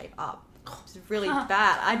always like shave up. It's really Huh.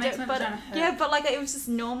 bad. I That makes don't, my but vagina hurt. yeah, but like it was just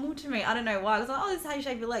normal to me. I don't know why. I was like, oh, this is how you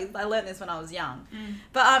shave your legs. I learned this when I was young.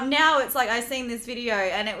 But now it's like I seen this video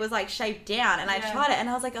and it was like shaved down and I Yeah. tried it and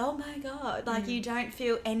I was like, oh my god, like you don't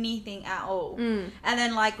feel anything at all. And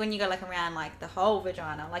then like when you go like around like the whole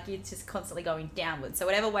vagina, like it's just constantly going downwards. So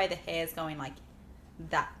whatever way the hair's going like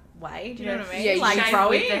that way, do you know what I mean? Yeah, you like shave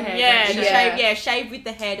growing. with the hair, yeah, don't you? shave with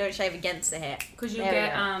the hair, don't shave against the hair. Because you There we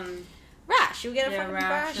get, go. Rash, you'll get a Yeah, fucking rash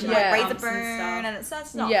rash and, and like, like razor bumps and burn stuff. and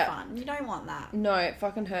that's not Yeah. fun. You don't want that. No, it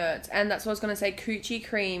fucking hurts. And that's what I was going to say. Coochie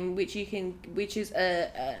cream, which is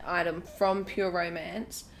a item from Pure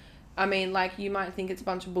Romance. I mean, like, you might think it's a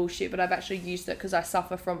bunch of bullshit, but I've actually used it because I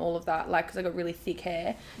suffer from all of that. Like, because I got really thick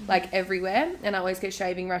hair, like, everywhere. And I always get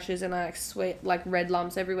shaving rashes and I, like, sweat, like, red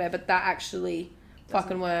lumps everywhere. But that actually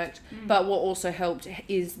fucking worked. But what also helped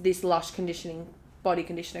is this Lush body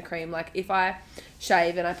conditioner cream. Like, if I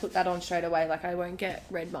shave and I put that on straight away, like, I won't get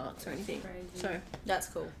red marks or anything. Crazy. So, That's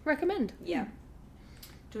cool. recommend. Yeah.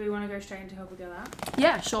 Do we want to go straight into help a girl out?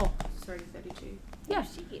 Yeah, sure. It's already 32. Yeah.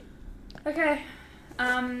 Okay.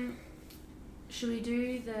 Should we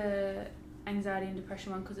do the anxiety and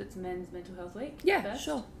depression one because it's Men's Mental Health Week? Yeah, first?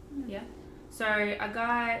 sure. Yeah. So a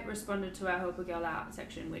guy responded to our help a girl out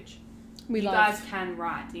section, which We you love. guys can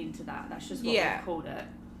write into that. That's just what Yeah. we've called it.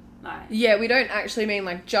 Like, Yeah, we don't actually mean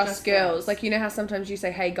like just girls. girls. Like, you know how sometimes you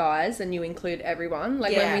say, hey guys, and you include everyone?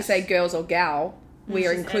 Like, when we Yes. say girls or gal, we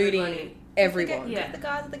are It's just including everybody. everyone. Yeah. The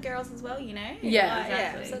guys and the girls as well, you know? Yeah. Like,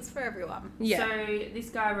 Exactly. So it's for everyone. Yeah. So this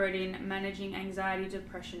guy wrote in managing anxiety,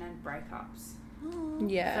 depression, and breakups.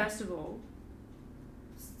 Yeah. First of all,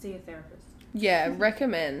 see a therapist. Yeah,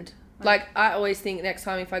 recommend. Like, I always think next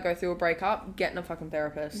time if I go through a breakup, getting a fucking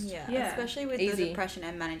therapist. Yeah. Yeah. Especially with Easy. the depression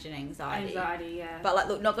and managing anxiety. Anxiety, yeah. But like,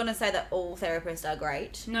 look, not going to say that all therapists are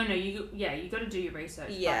great. No, you got to do your research.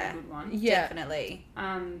 Yeah. Find a good one. Yeah. Definitely.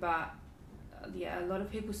 But yeah, a lot of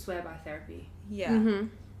people swear by therapy. Yeah.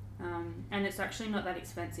 Mm-hmm. And it's actually not that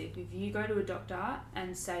expensive. If you go to a doctor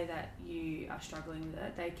and say that you are struggling with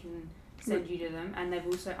it, they can send you to them, and they've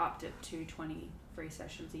also upped it to 20 free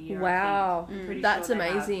sessions a year. Wow. I think. I'm pretty That's sure they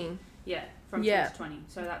have. amazing. Yeah, from Yeah. 10 to 20.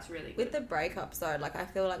 So that's really good. With the breakups though, like I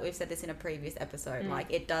feel like we've said this in a previous episode,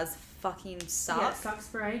 like it does fucking suck Yeah, it sucks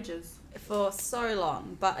for ages. for so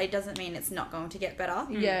long, but it doesn't mean it's not going to get better.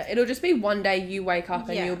 Yeah, it'll just be one day you wake up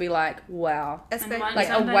and Yeah. you'll be like, wow. Especially Like,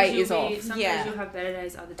 a some days weight you'll is be- off. Some Yeah. days you'll have better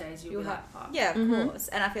days, other days you'll be like, fuck. yeah, of Mhm. course.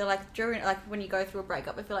 And I feel like during, like when you go through a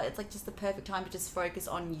breakup, I feel like it's like just the perfect time to just focus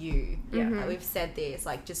on you. Yeah. Mhm. Like we've said this,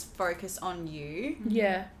 like just focus on you,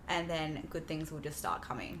 Yeah. and then good things will just start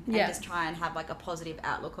coming. Yeah. And just try and have like a positive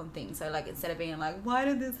outlook on things. So like instead of being like, why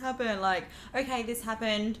did this happen? Like, okay, this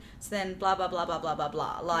happened, so then blah blah blah blah blah blah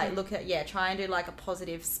blah. Like look at try and do like a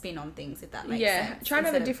positive spin on things if that makes Yeah. sense. Try and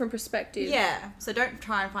have a Instead of- different perspective. Yeah. So don't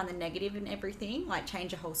try and find the negative in everything. Like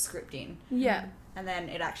change your whole script in. Yeah. And then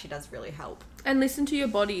it actually does really help. And listen to your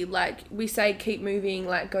body. Like, we say keep moving,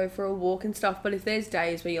 like, go for a walk and stuff. But if there's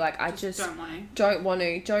days where you're like, I just don't want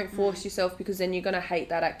to. Don't force yourself, because then you're going to hate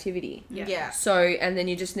that activity. Yeah. So, and then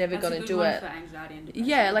you're just never going to do it. For anxiety and depression.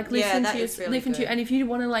 Yeah, like, listen to really you. And if you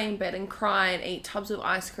want to lay in bed and cry and eat tubs of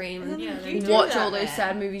ice cream and you do watch that, all those man.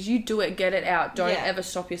 sad movies, you do it. Get it out. Don't ever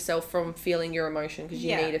stop yourself from feeling your emotion, because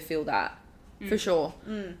you need to feel that. For sure.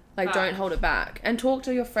 Like, don't hold it back. And talk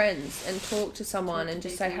to your friends and talk to someone and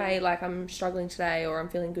just say, hey, like, I'm struggling today, or I'm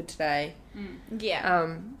feeling good today.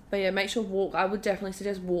 Yeah. But yeah, make sure I would definitely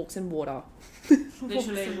suggest walks and water.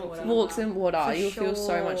 Literally Walks and water. For You'll feel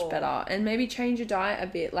so much sure. better. And maybe change your diet a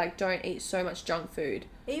bit. Like, don't eat so much junk food.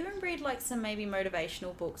 Even read like some maybe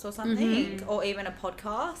motivational books or something, or even a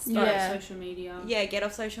podcast. Like, Yeah. Social media. Yeah, get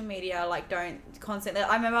off social media. Like, don't constantly.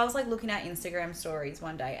 I remember I was like looking at Instagram stories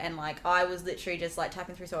one day, and like I was literally just like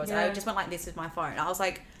tapping through stories. Yeah. I just went like this with my phone. I was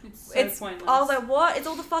like, It's so pointless. I was like, what? It's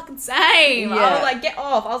all the fucking same. I Yeah. was like, get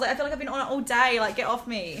off. I was like, I feel like I've been on it all day. Like, get off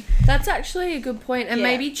me. That's actually a good point. And Yeah.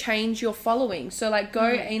 maybe change your following. So, like, go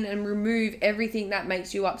in and remove everything that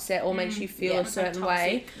makes you upset or makes you feel a certain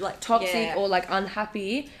way. Like Toxic or like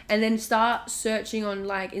unhappy, and then start searching on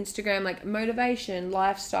like Instagram, like motivation,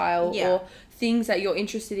 lifestyle, or things that you're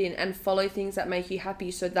interested in, and follow things that make you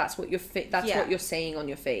happy. So that's what what you're seeing on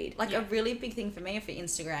your feed. Like a really big thing for me for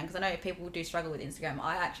Instagram, because I know people do struggle with Instagram.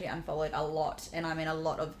 I actually unfollowed a lot, and I'm in a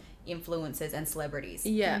lot of influencers and celebrities.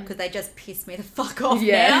 Yeah. Because they just piss me the fuck off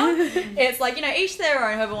Yeah. now. It's like, you know, each their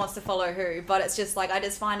own, whoever wants to follow who, but it's just like, I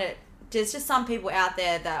just find it, there's just some people out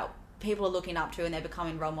there that people are looking up to and they're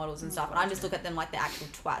becoming role models and stuff, and I just look at them like the actual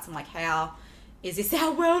twats. I'm like, how is this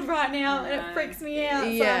our world right now? And it freaks me out.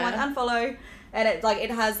 So I'm like, unfollow. And it like,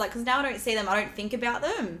 it has like, because now I don't see them, I don't think about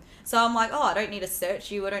them. So I'm like, oh, I don't need to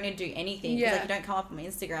search you, I don't need to do anything, because like, you don't come up on my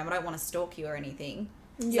Instagram, I don't want to stalk you or anything.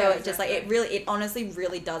 Yeah, So it just like, it honestly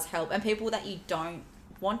really does help. And people that you don't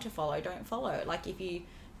want to follow, don't follow. Like, if you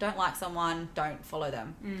don't like someone, don't follow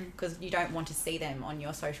them, because you don't want to see them on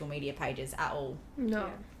your social media pages at all. No.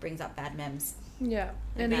 Brings up bad memes. Yeah.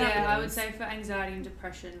 And Yeah, I would say for anxiety and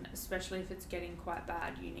depression, especially if it's getting quite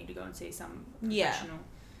bad, you need to go and see some professional.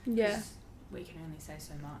 Yeah. 'Cause we can only say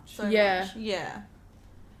so much. So Yeah. much. Yeah.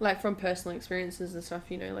 Like, from personal experiences and stuff,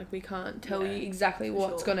 you know, like, we can't tell you exactly for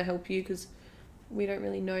what's sure. going to help you, because we don't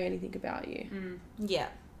really know anything about you. Yeah.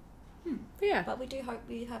 But yeah. But we do hope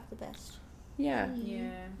we have the best. Yeah. Yeah.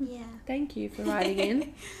 Yeah. Thank you for writing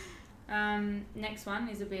in. Next one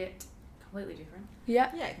is a bit completely different. Yeah.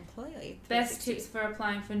 Yeah, completely. Best 360. tips for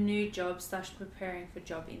applying for new jobs / preparing for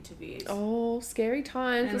job interviews. Oh, scary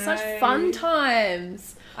times. I But such know. fun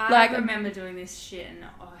times. I like- remember doing this shit and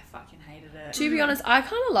I fucking hated it. To be honest, I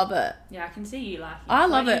kind of love it. Yeah, I can see you liking it. I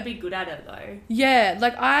love like, it. You'd be good at it though. Yeah,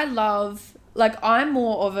 like, I love, like, I'm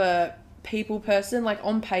more of a people person. Like,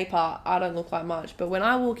 on paper, I don't look like much, but when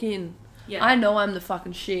I walk in, Yeah. I know I'm the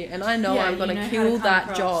fucking shit, and I know Yeah, I'm you gonna know how kill to come that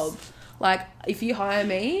across. job. Like, if you hire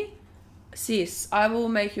me, sis, I will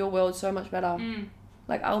make your world so much better.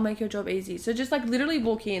 Like, I'll make your job easy. So just, like, literally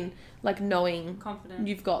walk in, like, knowing Confident.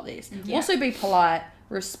 you've got this. Yeah. Also be polite,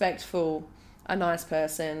 respectful, a nice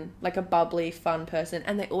person, like a bubbly, fun person.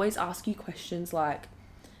 And they always ask you questions like,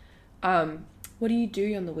 what do you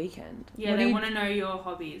do on the weekend? Yeah, What do they you want to know your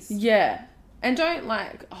hobbies. Yeah. And don't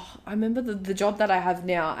like, I remember the job that I have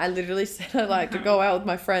now, I literally said I like to go out with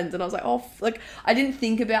my friends, and I was like, like, I didn't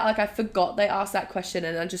think about, like, I forgot they asked that question,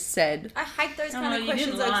 and I just said, I hate those Oh, kind no, of you questions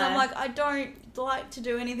didn't though, because I'm lie. like, I don't like to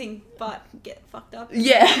do anything but get fucked up.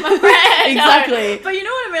 yeah, My friend. exactly. But you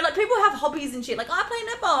know what I mean? Like, people have hobbies and shit. Like, I play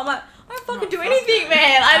netball. I'm like, I don't fucking Not do fuck anything, that.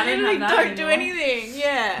 man. I I don't literally have that don't do anymore. anything.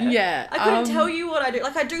 Yeah. Yeah. I couldn't tell you what I do.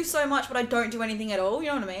 Like, I do so much, but I don't do anything at all. You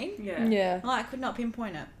know what I mean? Yeah. Yeah. Like, I could not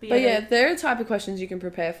pinpoint it. But yeah, there are type of questions you can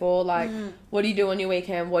prepare for, like, Mm. what do you do on your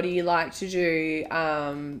weekend? What do you like to do?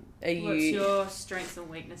 Are What's you your strengths and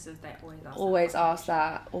weaknesses? They always ask. always that ask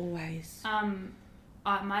that? Always.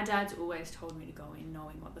 My dad's always told me to go in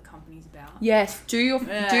knowing what the company's about. Yes, do your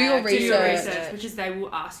Yeah, do your do research. your research, because they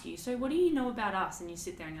will ask you, so what do you know about us? And you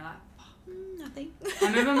sit there and you're like, Nothing. I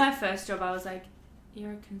remember my first job, I was like,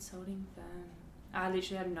 you're a consulting firm. I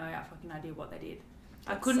literally had no fucking idea what they did.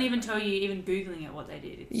 I That's couldn't so even tell you, even Googling it, what they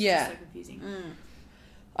did. It's Yeah. just so confusing.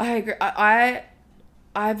 I agree.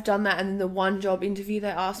 I've done that, and then the one job interview they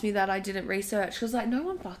asked me that I didn't research, because like no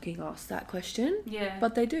one fucking asked that question, Yeah.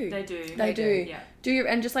 but they do. They do. They do. Yeah. Do you,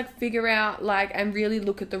 and just like figure out like, and really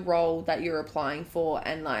look at the role that you're applying for,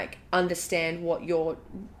 and like understand what your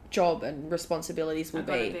job and responsibilities will I've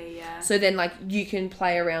gotta be. be, yeah. So then like you can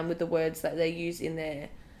play around with the words that they use in their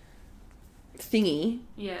thingy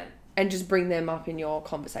Yeah. and just bring them up in your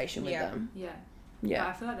conversation with Yeah. them. Yeah. But Yeah.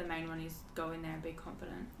 I feel like the main one is go in there and be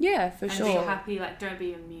confident. Yeah, for and sure. be happy. Like, don't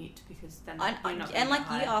be a mute because then you're not gonna And like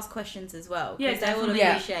get you hired. ask questions as well. Yeah, Because they will definitely.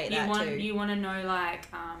 appreciate that too. You want to know, like,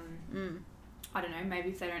 Mm. I don't know, maybe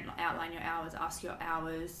if they don't outline your hours, ask your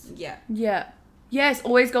hours. Yeah. Yeah. Yes,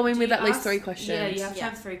 always go in Do with you at least ask- 3 questions. Yeah, you have to Yeah.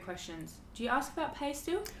 have 3 questions. Do you ask about pay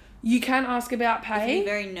still? You can ask about It can be pay.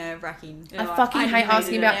 very nerve-wracking. I fucking hate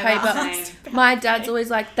asking about pay, but my dad's always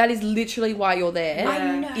like, that is literally why you're there.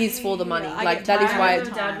 Yeah. Is for the money. I Like, get that is tired why. of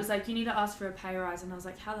My it. dad was like, you need to ask for a pay rise, and I was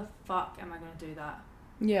like, how the fuck am I going to do that?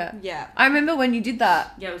 Yeah. Yeah. I remember when you did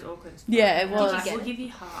that. Yeah, it was awkward. as fuck. Yeah, it And they're was. Like, Did you we'll get give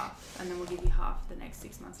you half, and then we'll give you half the next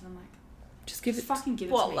 6 months, and I'm like, Just give just it. fucking give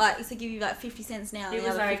it What, to me. like, so give you like 50 cents now and It the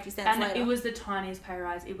was other like, 50 cents and later? it was the tiniest pay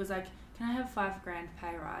rise. It was like, can I have $5,000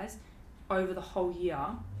 pay rise over the whole year?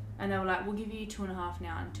 And they were like, we'll give you 2.5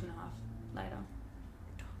 now and 2.5 later.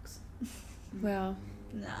 Wow.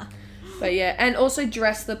 Nah. But yeah, and also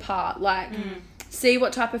dress the part. Like, see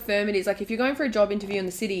what type of firm it is. Like, if you're going for a job interview in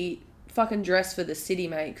the city, fucking dress for the city,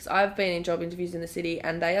 mate. Because I've been in job interviews in the city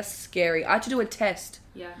and they are scary. I had to do a test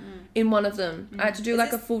Yeah. in one of them. I had to do Is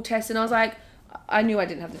like this- a full test, and I was like, I knew I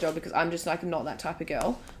didn't have the job because I'm just like not that type of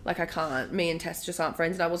girl. Like, I can't. Me and Tess just aren't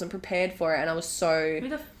friends, and I wasn't prepared for it, and I was so. Who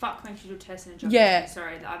the fuck makes you do a test in a job? Yeah. interview?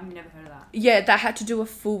 Sorry, I've never heard of that. Yeah, that had to do a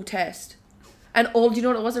full test. And do you know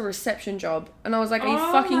what it was? A reception job. And I was like, are you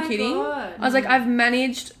Oh fucking my kidding? God. I was like, I've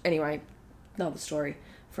managed. Anyway, another story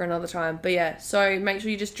for another time. But yeah, so make sure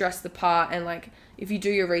you just dress the part. And like, if you do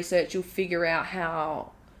your research, you'll figure out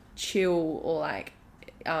how chill or like,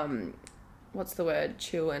 what's the word?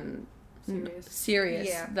 Chill and serious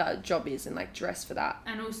Yeah. that job is, and like dress for that.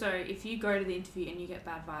 And also, if you go to the interview and you get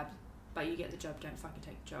bad vibes, but you get the job, don't fucking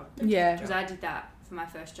take the job. Yeah. Because I did that for my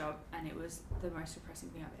first job, and it was the most depressing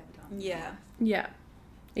thing I've ever done. Yeah. Yeah.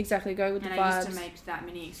 Exactly. Go with And the I vibes. used to make that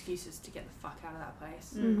many excuses to get the fuck out of that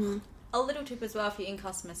place. Mm-hmm. A little tip as well, if you're in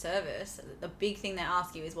customer service, the big thing they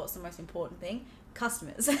ask you is what's the most important thing?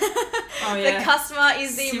 Customers. Oh, yeah. The customer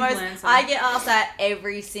is the Simple most. answer. I get asked that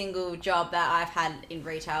every single job that I've had in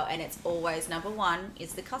retail, and it's always number one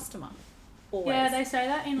is the customer. Always. Yeah, they say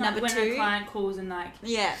that in like Number when two- a client calls and like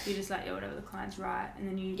Yeah. you're just like, yeah, whatever the client's right, and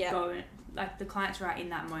then you Yeah. go and like the client's right in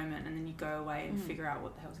that moment, and then you go away and figure out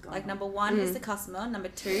what the hell's going Like on. number one is the customer, number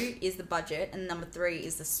 2 is the budget, and number 3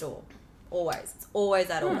 is the store. Always. It's always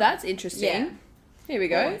that Oh, order. that's interesting. Yeah. Here we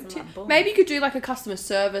go. Always, I'm like, boom. Maybe you could do like a customer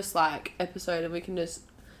service like episode, and we can just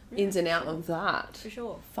ins and out of that. For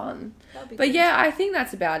sure. Fun. That'd be But good. yeah, I think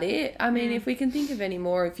that's about it. I mean, if we can think of any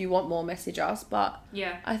more, if you want more, message us. But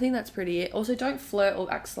Yeah. I think that's pretty it. Also, don't flirt or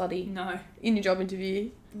act slutty No. in your job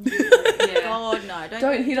interview. Yeah. God, no.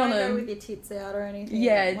 Don't hit on go them. with your tits out or anything.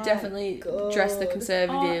 Yeah, My definitely dress the God.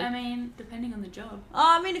 conservative. Oh, I mean, depending on the job.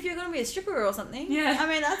 Oh, I mean, if you're going to be a stripper or something. Yeah. I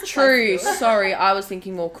mean, that's a True. place to do it. Sorry, I was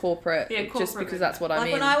thinking more corporate. Yeah, just corporate because would- that's what I Like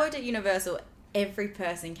mean. when I worked at Universal, every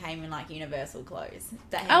person came in like Universal clothes.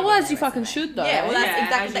 That Oh, handed well, in as you their fucking resume. should, though. Yeah, well, that's Yeah,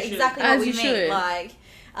 exactly as you should. exactly As what we you mean. should. Like,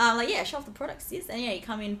 yeah, show off the products, sis. And yeah, you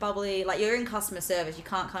come in bubbly. Like, you're in customer service. You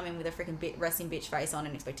can't come in with a freaking resting bitch face on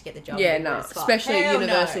and expect to get the job. Yeah, and be no, rude as fuck. especially at Hell no.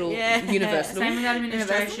 Universal. Yeah. Universal. Same with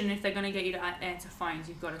administration. Universal. If they're gonna get you to answer phones,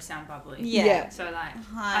 you've got to sound bubbly. Yeah. Yeah. So like,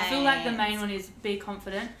 I feel like the main Hi. one is be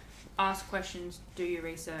confident, ask questions, do your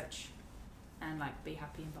research, and like be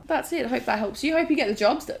happy and bubbly. That's it. I hope that helps you. Hope you get the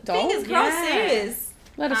jobs, doll. Fingers crossed, Yeah. sis.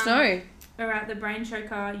 Let us Um, know. All right, the brain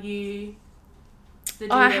choker. You. The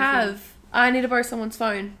I duo have. thing. I need to borrow someone's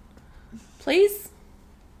phone. Please?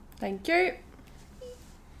 Thank you.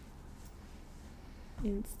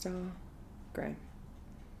 Instagram.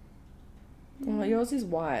 Oh, yours is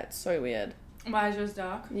white. So weird. Why is yours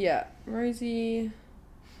dark? Yeah. Rosie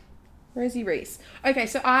Reese. Okay,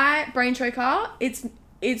 so brain choker,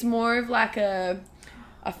 it's more of like a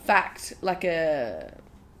fact, like a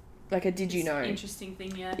did you know? Interesting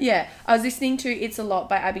thing, yeah. Yeah, I was listening to It's a Lot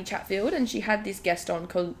by Abby Chatfield, and she had this guest on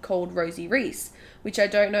called Rosie Reese, which I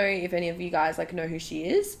don't know if any of you guys like know who she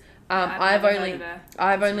is. I've never only heard of her.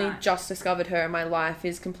 I've It's only nice. just discovered her, and my life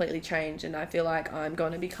is completely changed, and I feel like I'm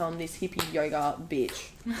going to become this hippie yoga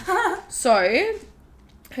bitch. So,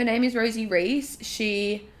 her name is Rosie Reese.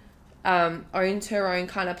 She owns her own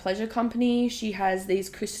kind of pleasure company. She has these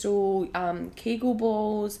crystal Kegel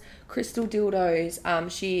balls, crystal dildos.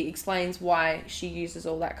 She explains why she uses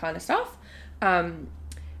all that kind of stuff.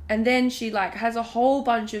 And then she like has a whole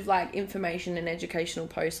bunch of like information and educational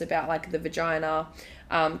posts about like the vagina,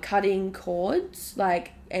 cutting cords,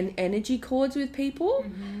 like and energy cords with people.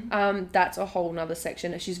 That's a whole nother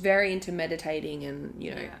section. She's very into meditating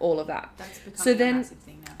and all of that. That's becoming So then a massive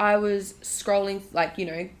thing now. I was scrolling, like,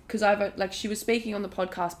 because I've, like, she was speaking on the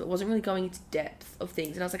podcast, but wasn't really going into depth of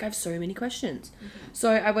things. And I was like, I have so many questions.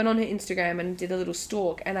 So I went on her Instagram and did a little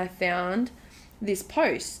stalk, and I found this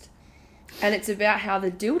post. And it's about how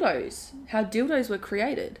dildos were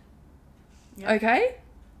created. Yep. Okay?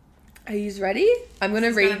 Are you ready? I'm going to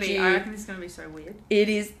read you. I reckon this is going to be so weird. It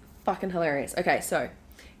is fucking hilarious. Okay, so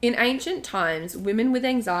in ancient times, women with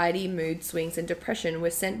anxiety, mood swings, and depression were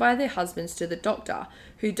sent by their husbands to the doctor,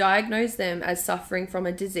 who diagnosed them as suffering from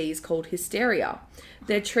a disease called hysteria.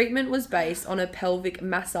 Their treatment was based on a pelvic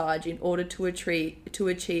massage in order to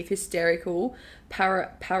achieve hysterical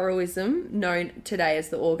paroxysm, known today as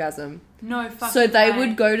the orgasm. No fucking So they way.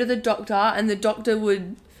 would go to the doctor, and the doctor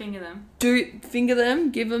would finger them. finger them,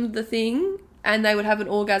 give them the thing, and they would have an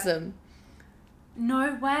orgasm.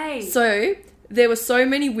 No way. So there were so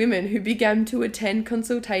many women who began to attend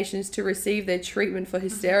consultations to receive their treatment for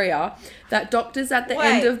hysteria that doctors at the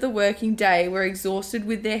end of the working day were exhausted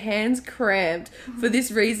with their hands cramped. For this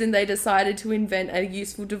reason, they decided to invent a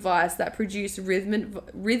useful device that produced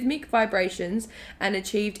rhythmic vibrations and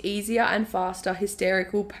achieved easier and faster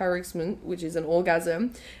hysterical paroxysm, which is an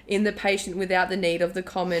orgasm, in the patient without the need of the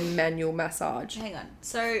common manual massage. Hang on.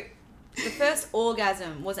 So the first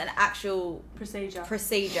orgasm was an actual procedure.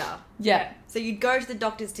 Yeah. So you'd go to the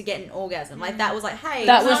doctors to get an orgasm. Like that was like, hey,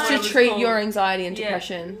 That was what to it was treat called. your anxiety and Yeah.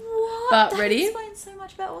 depression. What? But that ready? explains so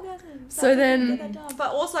much about orgasms. So Like, then- get that done.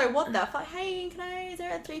 But also, what the fuck? Hey, is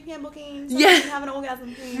there a 3 p.m. booking? So Yeah. I can have an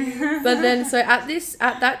orgasm, please. But then, so at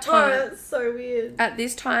that Oh, time, that's so weird. at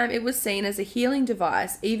this time, it was seen as a healing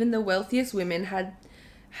device. Even the wealthiest women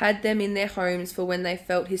had them in their homes for when they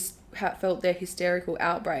felt their hysterical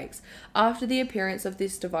outbreaks. After the appearance of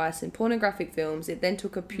this device in pornographic films, it then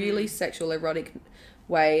took a purely sexual, erotic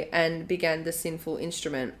way and began the sinful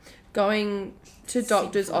instrument. Going to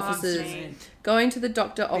doctor's offices, going to the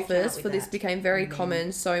doctor office with for this that. became very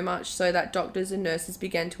common, so much so that doctors and nurses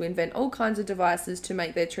began to invent all kinds of devices to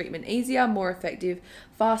make their treatment easier, more effective,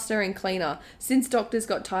 faster and cleaner. Since doctors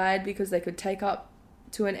got tired because they could take up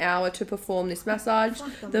to an hour to perform this massage,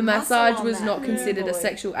 Fuck, the muscle massage on was that. not considered a boy.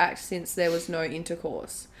 sexual act since there was no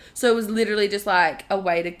intercourse. So it was literally just like a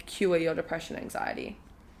way to cure your depression, anxiety.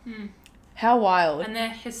 How wild. And their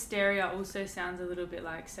hysteria also sounds a little bit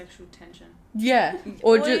like sexual tension. Yeah.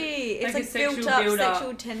 Or Oi, just it's like a like sexual built up build-up.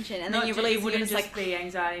 sexual tension, and Not then you ju- release it it, wouldn't it's just like be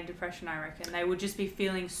anxiety and depression, I reckon. They would just be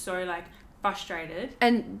feeling so like frustrated,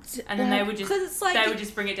 and then they would just 'cause it's like- they would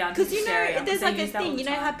just bring it down to because you hysteria. know there's They like a use that all thing. the You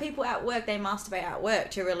know time. how people at work they masturbate at work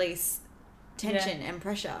to release tension and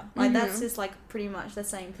pressure. Like that's just like pretty much the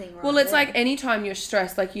same thing. Right well, it's there. like anytime you're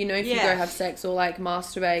stressed, like, if you Yeah. go have sex or like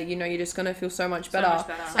masturbate, you're just going to feel so much So better. much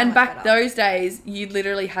better. So And much back better. those days, you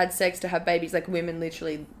literally had sex to have babies. Like women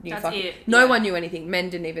literally knew That's fucking... it, No yeah. one knew anything.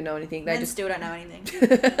 Men didn't even know anything. They men just... still don't know anything.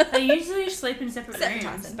 They usually sleep in separate Separate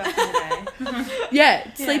rooms times. back in the day.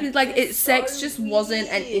 Yeah, sleep is like it. It's Sex so just wasn't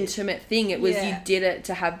an weird. intimate thing. It was you Yeah. did it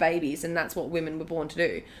to have babies, and that's what women were born to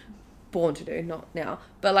do. Born to do, not now.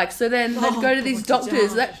 But like, so then they'd go to these born to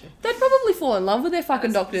doctors. do. They'd probably fall in love with their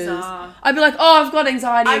fucking That's doctors. bizarre. I'd be like, oh, I've got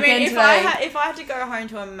anxiety I again mean, if today. if I had to go home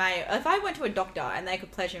to a male, if I went to a doctor and they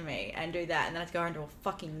could pleasure me and do that, and then I had to go home to a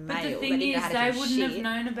fucking male, But the that thing didn't know is, how to they do wouldn't have shit.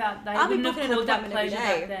 known about. They I'll be wouldn't have booking an called that appointment every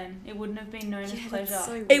pleasure day. back then. It wouldn't have been known as Yeah, pleasure. that's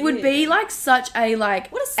so It would weird. be like such a like.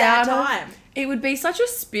 What a sad out of- time. It would be such a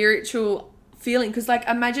spiritual feeling because like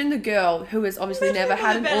imagine the girl who has obviously never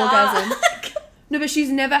had an orgasm. No, but she's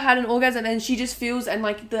never had an orgasm, and she just feels and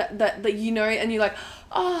like that and you're like,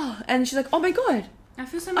 oh, and she's like, oh my god, I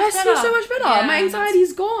feel so much I better. feel so much better. Yeah, My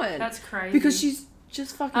anxiety's gone. That's crazy. because she's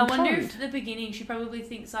just fucking. I wonder cummed. if at the beginning she probably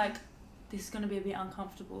thinks like this is going to be a bit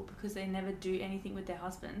uncomfortable because they never do anything with their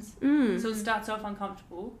husbands. So it starts off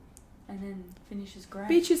uncomfortable and then finishes great.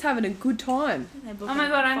 Bitch is having a good time. Oh my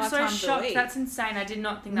god, I'm so shocked. That's insane. I did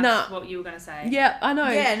not think that's what you were going to say. Yeah, I know.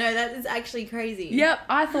 Yeah, no, that is actually crazy. Yep,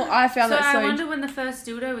 I found So that so. I wonder when the first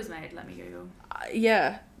dildo was made. Let me Google.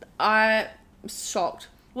 Yeah, I'm shocked.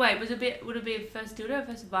 Wait, would it be a first dildo or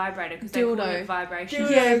first vibrator? Because they call Dildo. it vibration.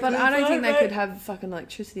 Dildo. Yeah, but I don't think they vibrate. could have fucking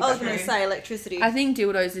electricity. I was back going then. to say electricity. I think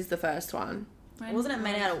dildos is the first one. Wasn't it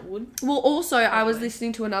made out of wood? Well, also, I was Probably.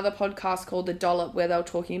 listening to another podcast called The Dollop where they were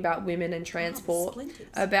talking about women and transport, splinters.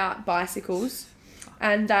 about bicycles,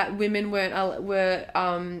 and that women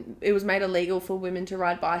it was made illegal for women to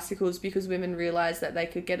ride bicycles because women realised that they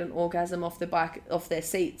could get an orgasm off the bike, off their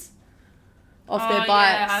seats. off their Yeah,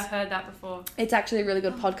 bikes. I've heard that before. It's actually a really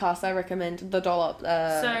good podcast. I recommend The Dollop,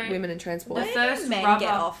 So, Women in Transport. The first men rubber-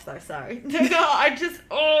 get off though. Sorry. I just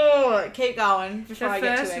keep going before The I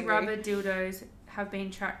get too first angry. rubber dildos have been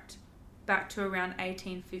tracked back to around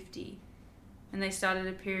 1850, and they started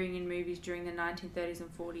appearing in movies during the 1930s and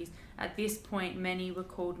 40s. At this point, many were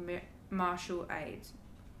called martial aids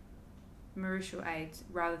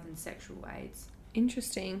rather than sexual aids.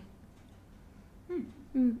 Interesting.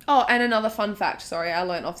 Oh, and another fun fact. Sorry, I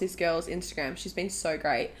learnt off this girl's Instagram. She's been so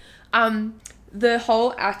great. The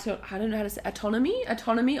whole I don't know how to say autonomy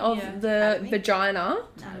of Yeah. the Anatomy? vagina.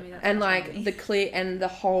 Autonomy, that's And like autonomy. the clear and the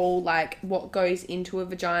whole like what goes into a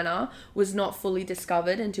vagina was not fully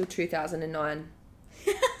discovered until 2009.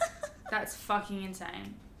 That's fucking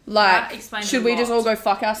insane. Like, That explains should a we just lot. all go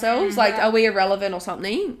fuck ourselves? Like, Yeah. are we irrelevant or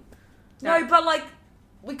something? No, but like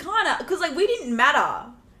we kind of because like we didn't matter.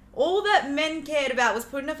 All that men cared about was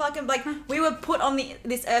putting a fucking like we were put on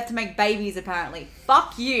this earth to make babies. Apparently,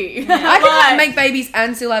 fuck you. I can Like, make babies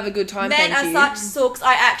and still have a good time. men Thank are you. such sooks.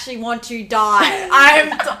 I actually want to die.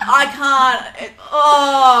 I can't.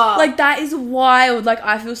 Oh, Like that is wild. Like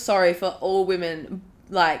I feel sorry for all women.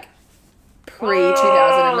 Like pre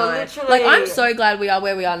 2009. literally. Like I'm so glad we are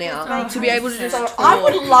where we are now Makes to be able to sense. just. So I talk.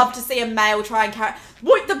 would love to see a male try and carry.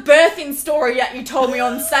 What the birthing story that you told me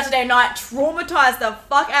on Saturday night traumatized the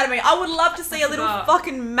fuck out of me. I would love to see a little forgot.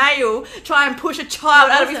 fucking male try and push a child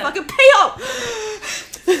What out of was his it? fucking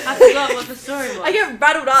pee-hole. I forgot what the story was. I get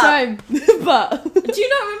rattled up. Same, but Do you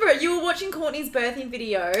not remember it? You were watching Courtney's birthing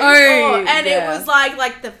video. Oh, and yeah. it was like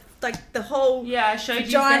the whole Yeah, I showed you the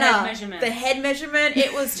vagina, head measurement. the head measurement.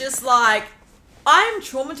 It was just like I'm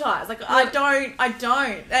traumatized. Like I don't,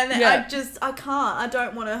 and Yeah. I can't. I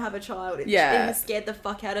don't want to have a child. It Yeah. scared the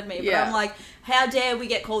fuck out of me. But Yeah. I'm like, how dare we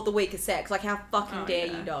get called the weakest sex? Like how fucking Oh, dare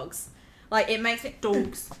yeah. you dogs? Like it makes me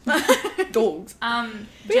Dogs. dogs. But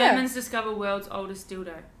yeah. Germans discover world's oldest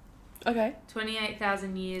dildo. Okay.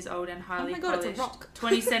 28,000 years old and highly Oh my God, it's a polished. rock.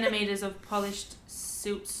 20 centimeters of polished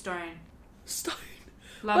siltstone. Stone.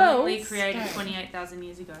 Lovingly Well, created stone. 28,000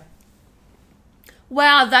 years ago.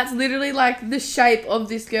 Wow, that's literally like the shape of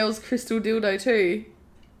this girl's crystal dildo too.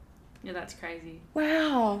 Yeah, that's crazy.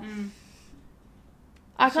 Wow. Mm.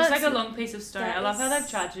 I It's just can't. like a long piece of stone. That I love how is- they've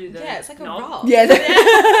tried to do the yeah, it's like a knob. rock. Yeah.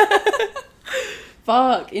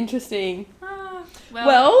 Fuck. Interesting. Ah,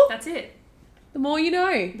 Well- that's it. The more you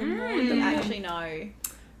know. The more you actually know.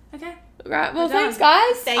 Okay. Right. Well, We're done. thanks,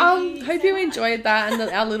 guys. Thank you Hope so you much. enjoyed that and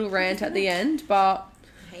our little rant at the end. But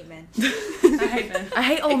I hate men. I hate them. I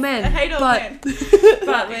hate all men. I hate all but men.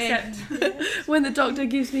 But men. except when the doctor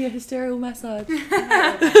gives me a hysterical massage. I hate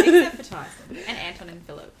all men. Except for Tyson and Anton and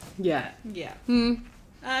Philip. Yeah. Yeah. Hmm.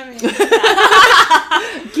 I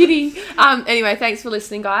mean, Kidding. Anyway, thanks for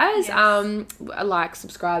listening, guys. Yes. Like,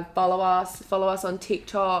 subscribe, follow us on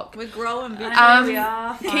TikTok. we're growing, bitch. and here we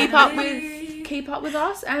are. Keep up finally. with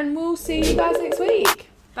us, and we'll see you guys next week.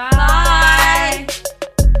 Bye. Bye.